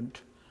ইম্পর্টেন্ট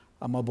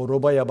আমার বড়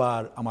ভাই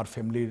আবার আমার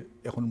ফ্যামিলির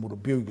এখন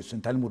মুরব্বী হয়ে গেছেন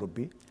তাই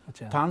মুরব্বী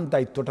তার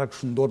দায়িত্বটা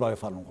সুন্দরভাবে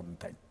পালন করেন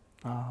তাই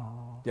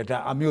যেটা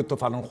আমিও তো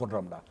পালন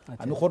করলাম না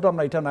আমি করলাম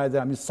না এটা না যে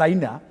আমি চাই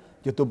না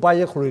যেহেতু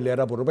বাইয়ে করিলে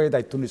এরা বড় ভাই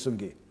দায়িত্ব নিচ্ছেন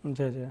কি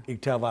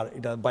এটা আবার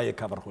এটা বাইয়ে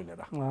খাবার হইলে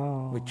না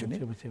বুঝছেন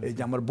এই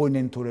যে আমার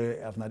বইনেন ধরে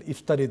আপনার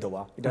ইফতারি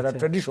দেওয়া এটা একটা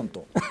ট্রেডিশন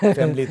তো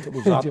ফ্যামিলিতে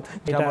বুঝলাম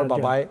আমার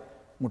বাবাই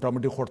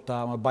মোটামুটি করতা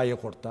আমার বাইয়ে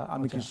করতা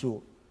আমি কিছু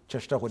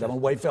চেষ্টা করি আমার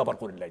ওয়াইফে আবার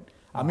করিলেন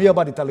আমি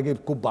আবার এটা লাগে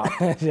খুব বাদ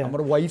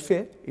আমার ওয়াইফে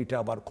এটা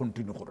আবার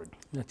কন্টিনিউ করেন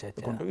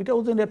এটা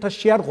ওদের একটা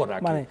শেয়ার করা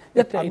মানে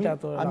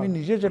আমি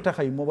নিজে যেটা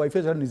খাই মো ওয়াইফে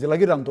যেটা নিজে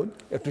লাগি রান্ধন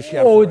একটু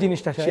শেয়ার ওই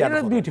জিনিসটা শেয়ার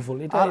বিউটিফুল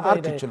আর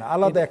কিছু না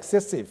আলাদা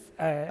এক্সেসিভ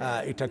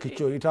এটা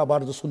কিছু এটা আবার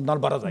সুন্দর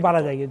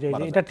বাড়া যায় যে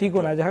এটা ঠিকও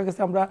না দেখা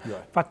গেছে আমরা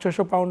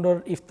 500-600 পাউন্ডের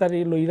ইফতারি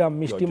লইরাম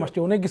মিষ্টি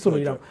অনেক কিছু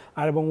লইরাম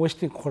আর এবং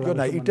ওয়েস্টিং খোলা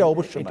না এটা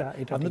অবশ্যই না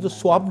আপনি তো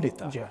সোয়াব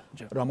নিতা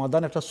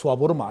রমাদান একটা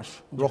সোয়াবর মাস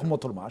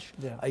রহমতের মাস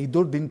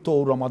ঈদের দিন তো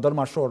রমাদান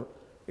মাসের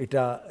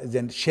এটা যে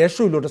শেষ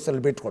হইল ওটা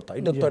সেলিব্রেট করতে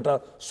এটা তো একটা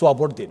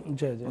সোয়াবর দিন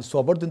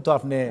সোয়াবর দিন তো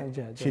আপনি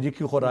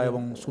শিরিকি করা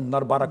এবং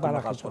সুন্দর বারাক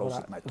কাজ করা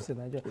উচিত না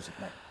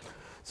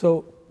সো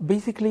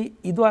বেসিক্যালি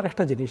ঈদও আর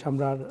একটা জিনিস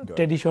আমরা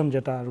ট্র্যাডিশন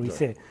যেটা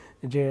রয়েছে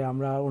যে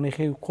আমরা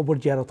অনেকেই কবর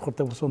জিয়ারত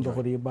করতে পছন্দ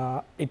করি বা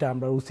এটা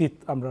আমরা উচিত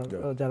আমরা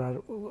যারা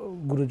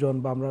গুরুজন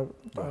বা আমরা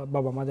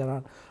বাবা মা যারা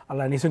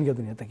আল্লাহ নিসনকে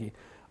দুনিয়া থাকি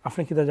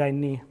আপনি কি তা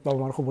যাননি বাবা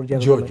মার কবর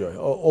জিয়ারত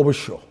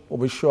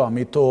অবশ্য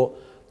আমি তো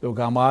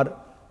আমার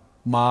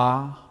মা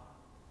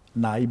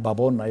নাই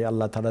বাবা নাই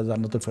আল্লাহ তারা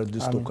জান্নাতুল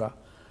ফেরদৌস তোকা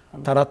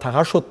তারা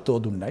থাকা সত্ত্বেও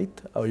দুনিয়াত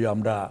ওই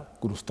আমরা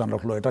গুরুস্থান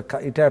রাখলো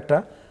এটা একটা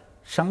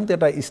সাংতে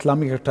একটা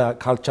ইসলামিক একটা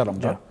কালচার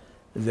আমরা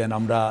যে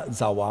আমরা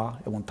যাওয়া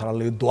এবং তারা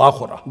লাগে দোয়া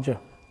করা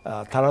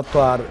তারা তো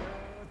আর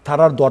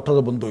তারার দোয়াটা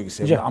তো বন্ধ হয়ে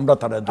গেছে আমরা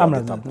তারা দোয়া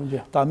দিতাম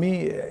তো আমি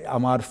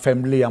আমার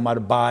ফ্যামিলি আমার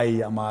ভাই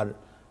আমার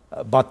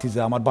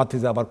বাতিজা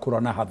আবার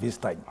কোরআনে হাফিজ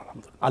তাই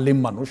আলিম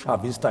মানুষ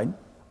হাফিজ তাই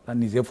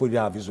নিজে ফিরে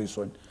হাফিজ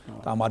হইছেন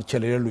আমার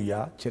ছেলেরা লইয়া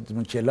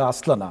ছেলে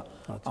আসলা না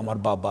আমার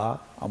বাবা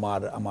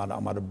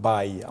আমার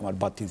ভাই আমার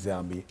বাতিজা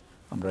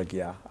আমরা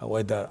গিয়া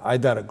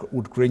আইদার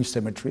উডগ্রেঞ্জ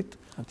সেমেট্রিত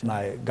না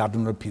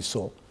গার্ডেনের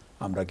পিসও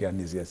আমরা গিয়া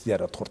নিজে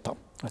জিয়ারত করতাম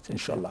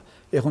ইনশাল্লাহ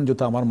এখন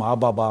যেহেতু আমার মা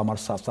বাবা আমার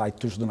চাচা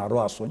আত্মীয়স্বজন আরও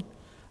আসেন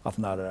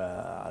আপনার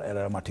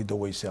এরা মাটি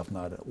দেওয়াইছে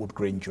আপনার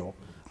উডগ্রেঞ্জও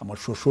আমার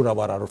শ্বশুর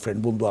আবার আরও ফ্রেন্ড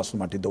বন্ধু আসুন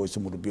মাটি দেওয়াইছে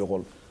মুরব্বী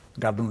হল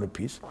গার্ডেনের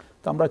পিস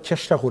তো আমরা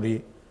চেষ্টা করি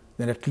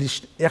যে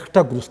অ্যাটলিস্ট একটা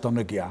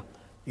গুরুস্থানে গিয়া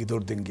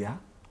ঈদের দিন গিয়া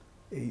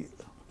এই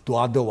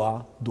দোয়া দেওয়া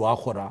দোয়া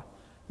করা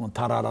এবং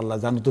তারা আল্লাহ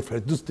জান্নাতুল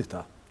ফেরদৌস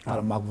দিতা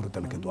তারা মাগফিরাত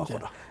তাদেরকে দোয়া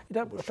করা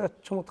এটা একটা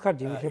চমৎকার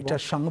জিনিস এটা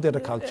সঙ্গে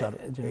একটা কালচার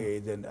এই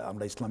যে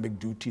আমরা ইসলামিক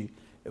ডিউটি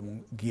এবং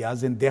গিয়া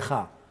যেন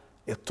দেখা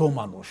এত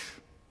মানুষ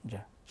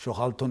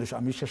সকাল তো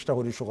আমি চেষ্টা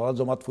করি সকাল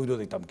জমাত ফিরে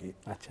দিতাম কি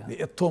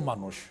এত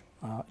মানুষ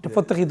এটা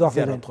প্রত্যেকই দোয়া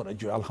করে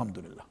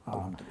আলহামদুলিল্লাহ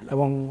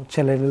এবং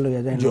ছেলেরা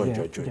লইয়া যায়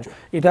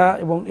এটা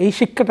এবং এই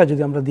শিক্ষাটা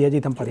যদি আমরা দিয়ে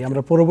যেতাম পারি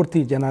আমরা পরবর্তী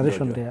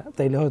জেনারেশনকে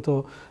তাইলে হয়তো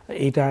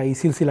এইটা এই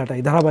সিলসিলাটা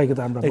এই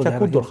ধারাবাহিকতা আমরা এটা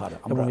খুব দরকার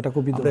আমরা এটা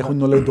খুব দরকার এখন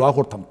নলে দোয়া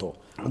করতাম তো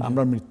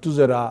আমরা মৃত্যু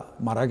যারা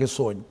মারা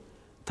গেছেন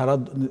তারা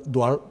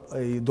দোয়ার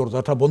এই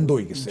দরজাটা বন্ধ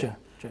হয়ে গেছে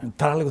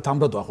তারা লাগে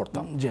আমরা দোয়া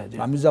করতাম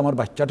আমি যে আমার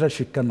বাচ্চাটা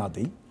শিক্ষা না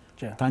দিই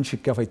তান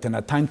শিক্ষা পাইতে না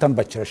তান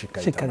বাচ্চারা শিক্ষা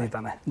দিতে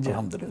না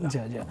আলহামদুলিল্লাহ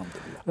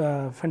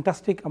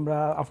ফ্যান্টাস্টিক আমরা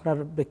আপনার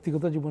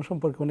ব্যক্তিগত জীবন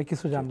সম্পর্কে অনেক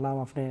কিছু জানলাম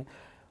আপনি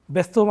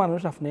ব্যস্ত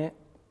মানুষ আপনি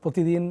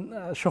প্রতিদিন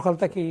সকাল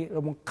থেকে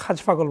এবং খাজ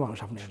পাগল মানুষ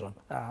আপনি একজন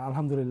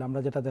আলহামদুলিল্লাহ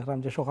আমরা যেটা দেখলাম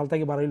যে সকাল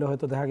থেকে বাড়াইলে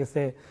হয়তো দেখা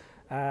গেছে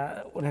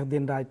অনেক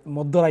দিন রাত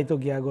মধ্যরাইতো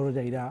গিয়া গড়ে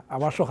যাইরা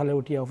আবার সকালে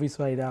উঠিয়া অফিস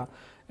হইরা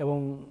এবং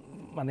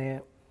মানে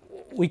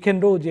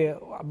উইকেন্ডেও যে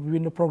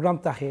বিভিন্ন প্রোগ্রাম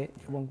থাকে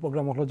এবং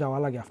প্রোগ্রাম হলো যাওয়া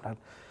লাগে আপনার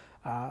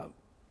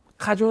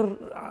খাজর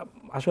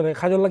আসলে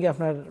খাজর লাগে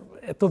আপনার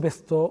এত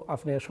ব্যস্ত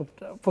আপনি সব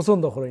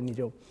পছন্দ করেন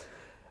নিজেও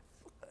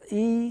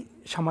এই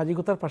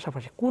সামাজিকতার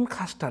পাশাপাশি কোন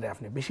কাজটারে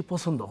আপনি বেশি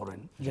পছন্দ করেন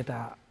যেটা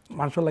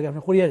মানুষের লাগে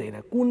আপনি করিয়া যায় না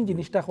কোন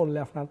জিনিসটা করলে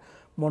আপনার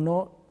মনো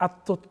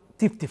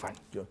আত্মতৃপ্তি পান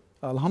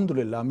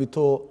আলহামদুলিল্লাহ আমি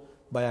তো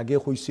ভাই আগে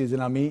কইছি যে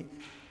আমি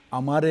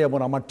আমারে এবং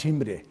আমার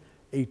টিমরে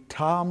এই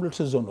আমলের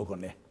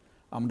জনগণে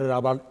আমরা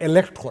আবার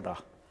ইলেক্ট করা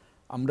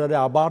আমরা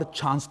আবার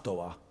চান্স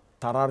দেওয়া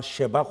তারার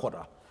সেবা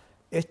করা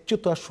এর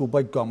চেয়ে তো আর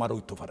সৌভাগ্য আমার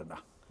হইতে পারে না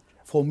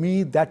for me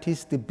that is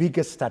the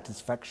biggest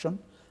satisfaction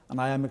and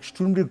I am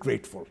extremely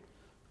grateful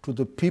to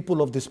the people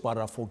of this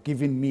para for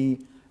giving me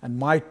and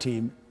my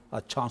team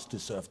a chance to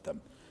serve them.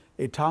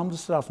 এই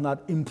টার্মসটা আপনার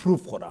ইমপ্রুভ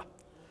করা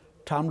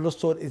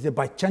টার্মসর is a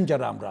বাচ্চান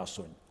যারা আমরা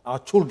আসুন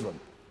our children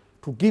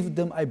to give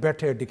them a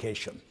better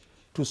education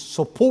to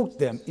support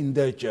them in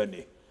their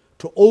journey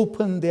to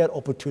open their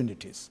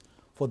opportunities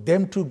for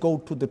them to go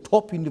to the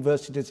top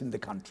universities in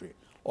the country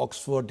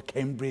Oxford,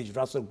 Cambridge,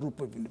 Russell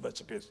Group of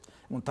Universities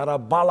এবং তারা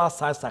বালা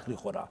সায় চাকরি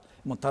করা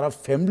এবং তারা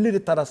ফ্যামিলির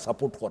তারা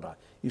support করা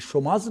এই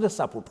সমাজের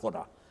সাপোর্ট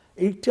করা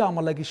এইটা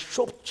আমার লাগে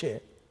সবচেয়ে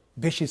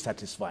বেশি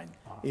স্যাটিসফাইং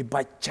এই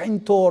বাচ্চাইন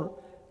তোর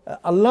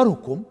আল্লাহর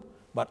হুকুম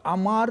বাট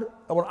আমার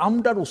আবার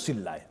আমরার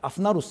উসিল্লায়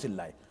আপনার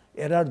উসিল্লায়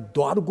এরার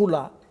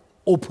দ্বারগুলা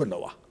ওপেন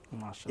হওয়া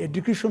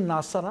এডুকেশন না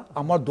ছাড়া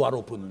আমার দ্বার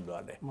ওপেন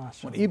হলে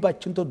মানে এই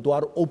বাচ্চাইন তোর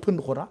দ্বার ওপেন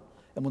করা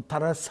এবং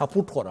তারা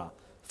সাপোর্ট করা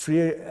ফ্রি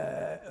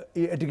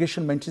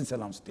এডুকেশন মেনটেন্স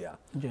অ্যালাউন্স দেয়া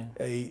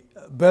এই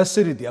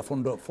বার্সারি দেয়া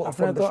ফন্ড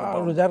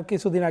রোজার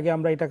কিছুদিন আগে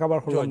আমরা এটা কভার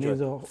করলাম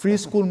ফ্রি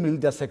স্কুল মিল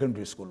দেয়া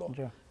সেকেন্ডারি স্কুল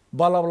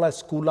বালা বালা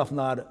স্কুল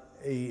আপনার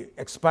এই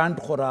এক্সপ্যান্ড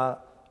করা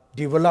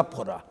ডেভেলপ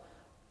করা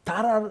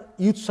তারার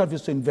ইউথ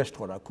সার্ভিসে ইনভেস্ট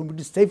করা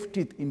কমিউনিটি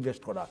সেফটি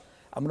ইনভেস্ট করা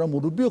আমরা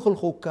মুরব্বী হল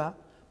হোকা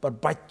বা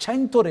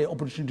বাচ্চাইন্তরে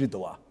অপরচুনিটি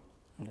দেওয়া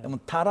এবং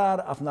তারার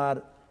আপনার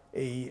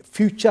এই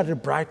ফিউচারে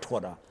ব্রাইট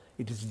করা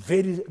It is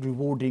very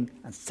rewarding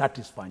and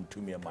satisfying to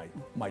me and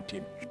my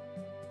team.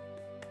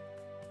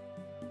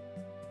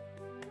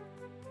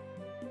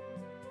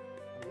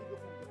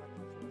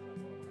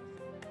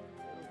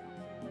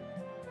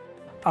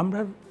 আমরা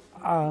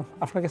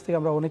আপনার কাছ থেকে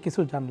আমরা অনেক কিছু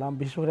জানলাম,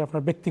 বিশেষ করে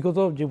আপনার ব্যক্তিগত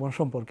জীবন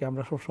সম্পর্কে।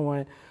 আমরা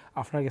সবসময়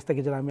আপনার কাছ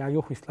থেকে, যারা আমি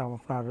আগেও খুঁজলাম,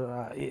 আপনার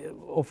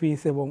অফিস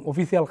এবং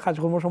অফিসিয়াল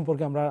কাজকর্ম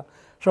সম্পর্কে আমরা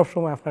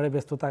সবসময় আপনার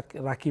ব্যস্ততা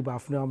রাখি বা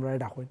আপনিও আমরা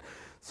ডাকেন।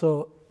 সো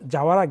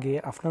যাওয়ার আগে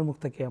আপনার মুখ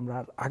থেকে আমরা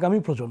আগামী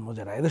প্রজন্ম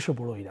যারা এদেশে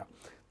বড় হইরা,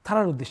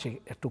 তারার উদ্দেশ্যে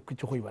একটু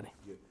কিছু কইবানি।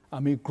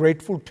 আমি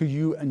grateful to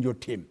you and your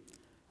team.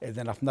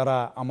 এজেন আপনারা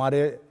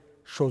আমারে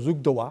সুযোগ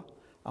দেওয়া,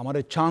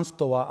 আমারে চান্স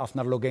দেওয়া,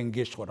 আপনার লগে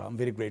এঙ্গেজ করা, I am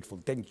very grateful.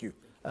 Thank you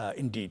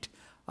indeed.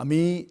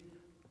 আমি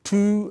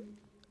to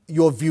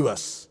your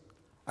viewers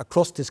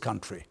across this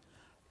country,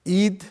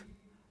 Eid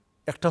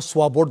একটা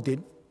সোয়াবর দিন,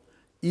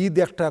 ঈদ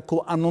একটা খুব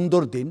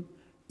আনন্দর দিন,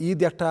 ঈদ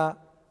একটা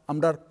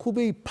আমরা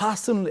খুবই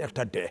পার্সোনাল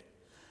একটা day.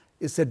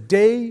 It's a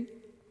day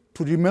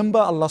to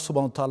remember Allah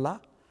subhanahu wa ta'ala,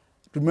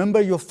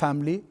 remember your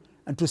family,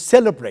 and to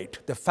celebrate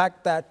the fact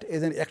that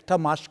একটা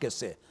মাস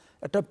গেছে,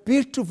 একটা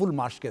বিউটিফুল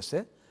মাস গেছে।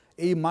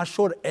 এই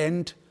মাসের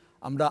এন্ড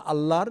আমরা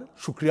আল্লাহর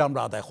শুকরিয়া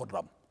আমরা আদায়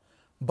করলাম।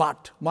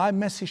 But my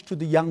message to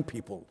the young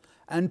people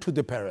and to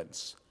the parents,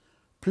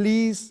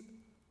 please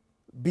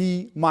be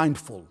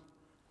mindful.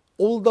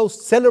 Although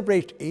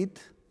celebrate Eid,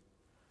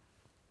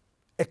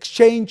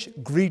 exchange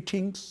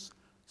greetings,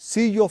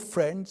 see your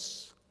friends.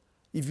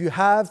 If you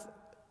have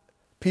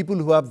people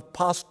who have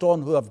passed on,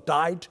 who have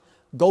died,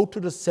 go to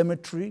the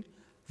cemetery,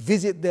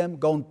 visit them,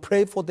 go and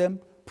pray for them,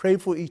 pray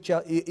for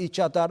each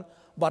other.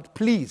 But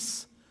please,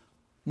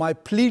 my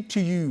plea to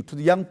you, to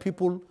the young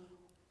people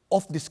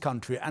of this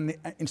country, and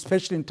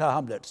especially in 𝗏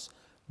hamlets,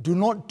 do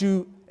not do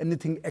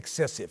anything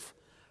excessive.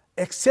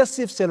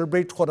 Excessive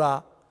celebrate kora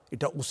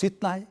এটা উচিত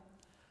নাই।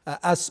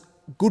 As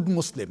good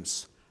Muslims,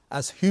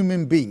 as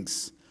human beings,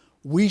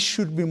 we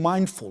should be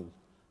mindful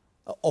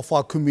of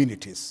our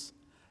communities,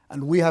 and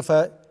we have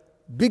a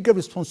bigger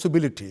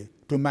responsibility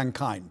to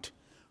mankind.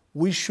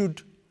 We should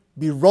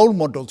be role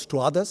models to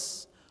others.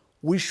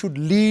 We should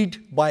lead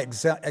by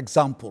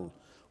example.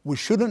 We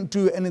shouldn't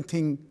do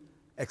anything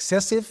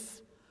excessive.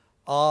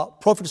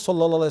 Prophet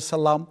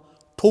ﷺ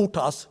taught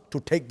us to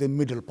take the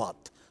middle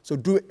path. So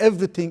do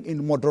everything in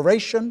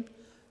moderation,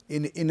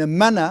 in a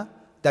manner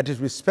that is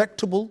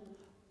respectable,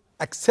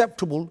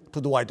 acceptable to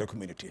the wider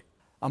community.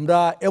 আমরা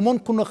এমন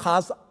কোনো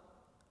কাজ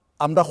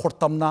আমরা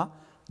করতাম না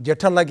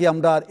যেটা লাগে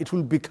আমরা it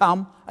will become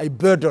a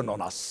burden on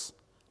us.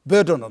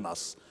 Burden on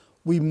us.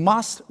 We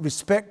must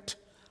respect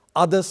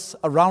others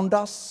around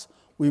us.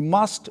 We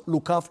must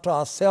look after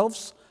ourselves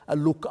and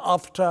look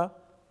after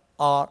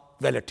our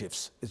relatives.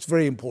 It's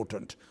very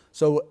important.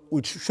 So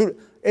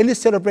any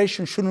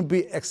celebration shouldn't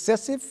be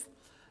excessive.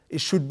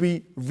 It should be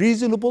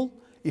reasonable.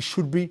 It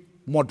should be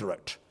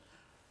moderate.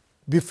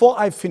 Before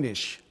I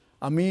finish,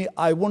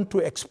 I want to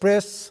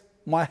express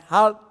my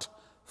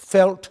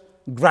heartfelt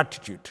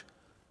gratitude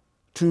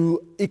to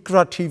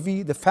IQRA TV,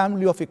 the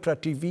family of IQRA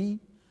TV,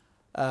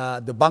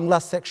 the Bangla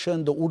section,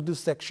 the Urdu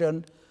section,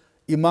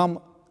 Imam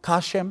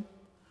Kashem,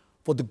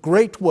 for the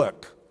great work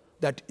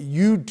that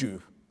you do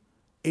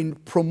in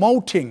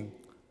promoting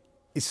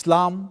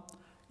Islam,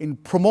 in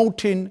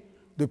promoting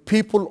the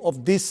people of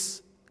this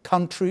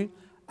country,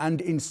 and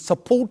in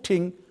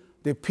supporting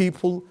the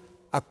people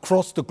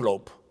across the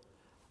globe.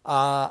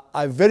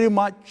 I very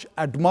much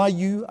admire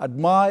you,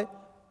 admire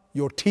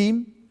your team,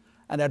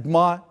 and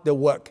admire the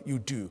work you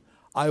do.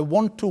 I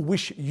want to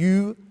wish you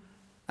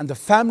and the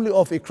family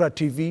of IQRA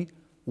TV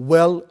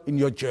well in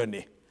your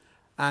journey.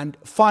 And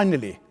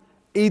finally,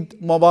 Eid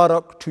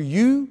Mubarak to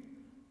you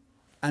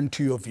and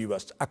to your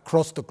viewers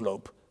across the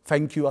globe.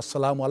 Thank you.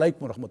 Assalamu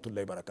alaikum wa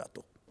rahmatullahi wa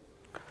barakatuh.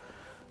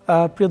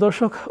 প্রিয়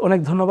দর্শক, অনেক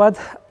ধন্যবাদ।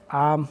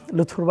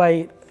 লুৎফর ভাই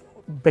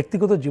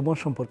ব্যক্তিগত জীবন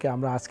সম্পর্কে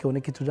আমরা আজকে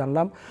অনেক কিছু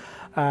জানলাম।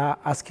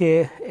 আজকে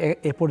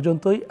এ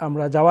পর্যন্তই।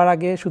 আমরা যাওয়ার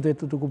আগে শুধু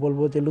এতটুকু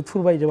বলবো যে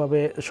লুৎফর ভাই যেভাবে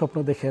স্বপ্ন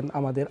দেখেন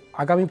আমাদের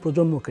আগামী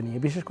প্রজন্মকে নিয়ে,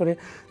 বিশেষ করে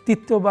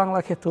তৃতীয় বাংলা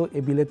ক্ষেত্র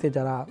এ বিলেতে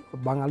যারা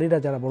বাঙালিরা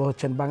যারা বড়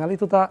হচ্ছেন, বাঙালি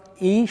তো তা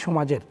এই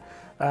সমাজের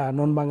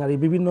নন বাঙালি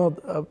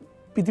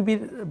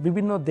পৃথিবীর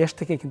বিভিন্ন দেশ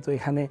থেকে কিন্তু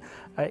এখানে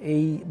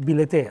এই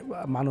বিলেতে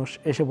মানুষ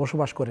এসে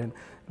বসবাস করেন।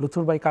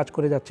 লুৎফর ভাই কাজ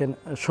করে যাচ্ছেন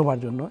সবার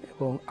জন্য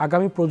এবং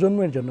আগামী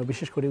প্রজন্মের জন্য।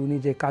 বিশেষ করে উনি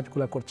যে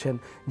কাজগুলো করছেন,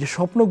 যে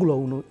স্বপ্নগুলো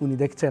উনি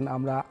দেখছেন,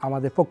 আমরা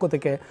আমাদের পক্ষ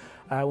থেকে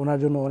ওনার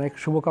জন্য অনেক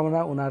শুভকামনা।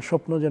 ওনার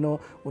স্বপ্ন যেন,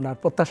 ওনার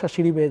প্রত্যাশা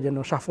সিঁড়িবে যেন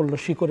সাফল্য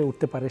শিখরে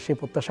উঠতে পারে, সে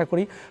প্রত্যাশা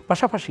করি।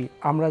 পাশাপাশি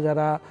আমরা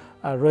যারা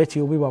রয়েছি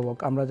অভিভাবক,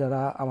 আমরা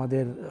যারা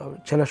আমাদের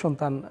ছেলে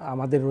সন্তান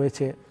আমাদের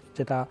রয়েছে,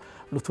 যেটা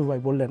লুৎফর ভাই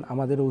বললেন,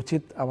 আমাদেরও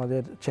উচিত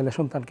আমাদের ছেলে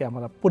সন্তানকে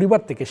আমরা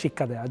পরিবার থেকে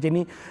শিক্ষা দেয়া।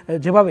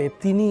 যেভাবে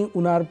তিনি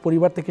উনার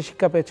পরিবার থেকে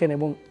শিক্ষা পেয়েছেন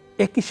এবং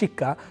একই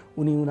শিক্ষা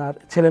উনি উনার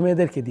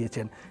ছেলেমেয়েদেরকে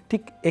দিয়েছেন,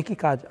 ঠিক একই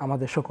কাজ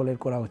আমাদের সকলের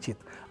করা উচিত।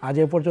 আজ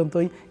এ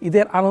পর্যন্তই।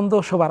 ঈদের আনন্দ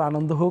সবার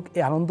আনন্দ হোক,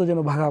 এই আনন্দ যেন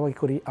ভাগাভাগি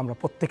করি আমরা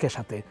প্রত্যেকের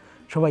সাথে।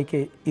 সবাইকে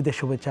ঈদের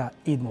শুভেচ্ছা,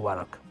 ঈদ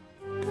মুবারক।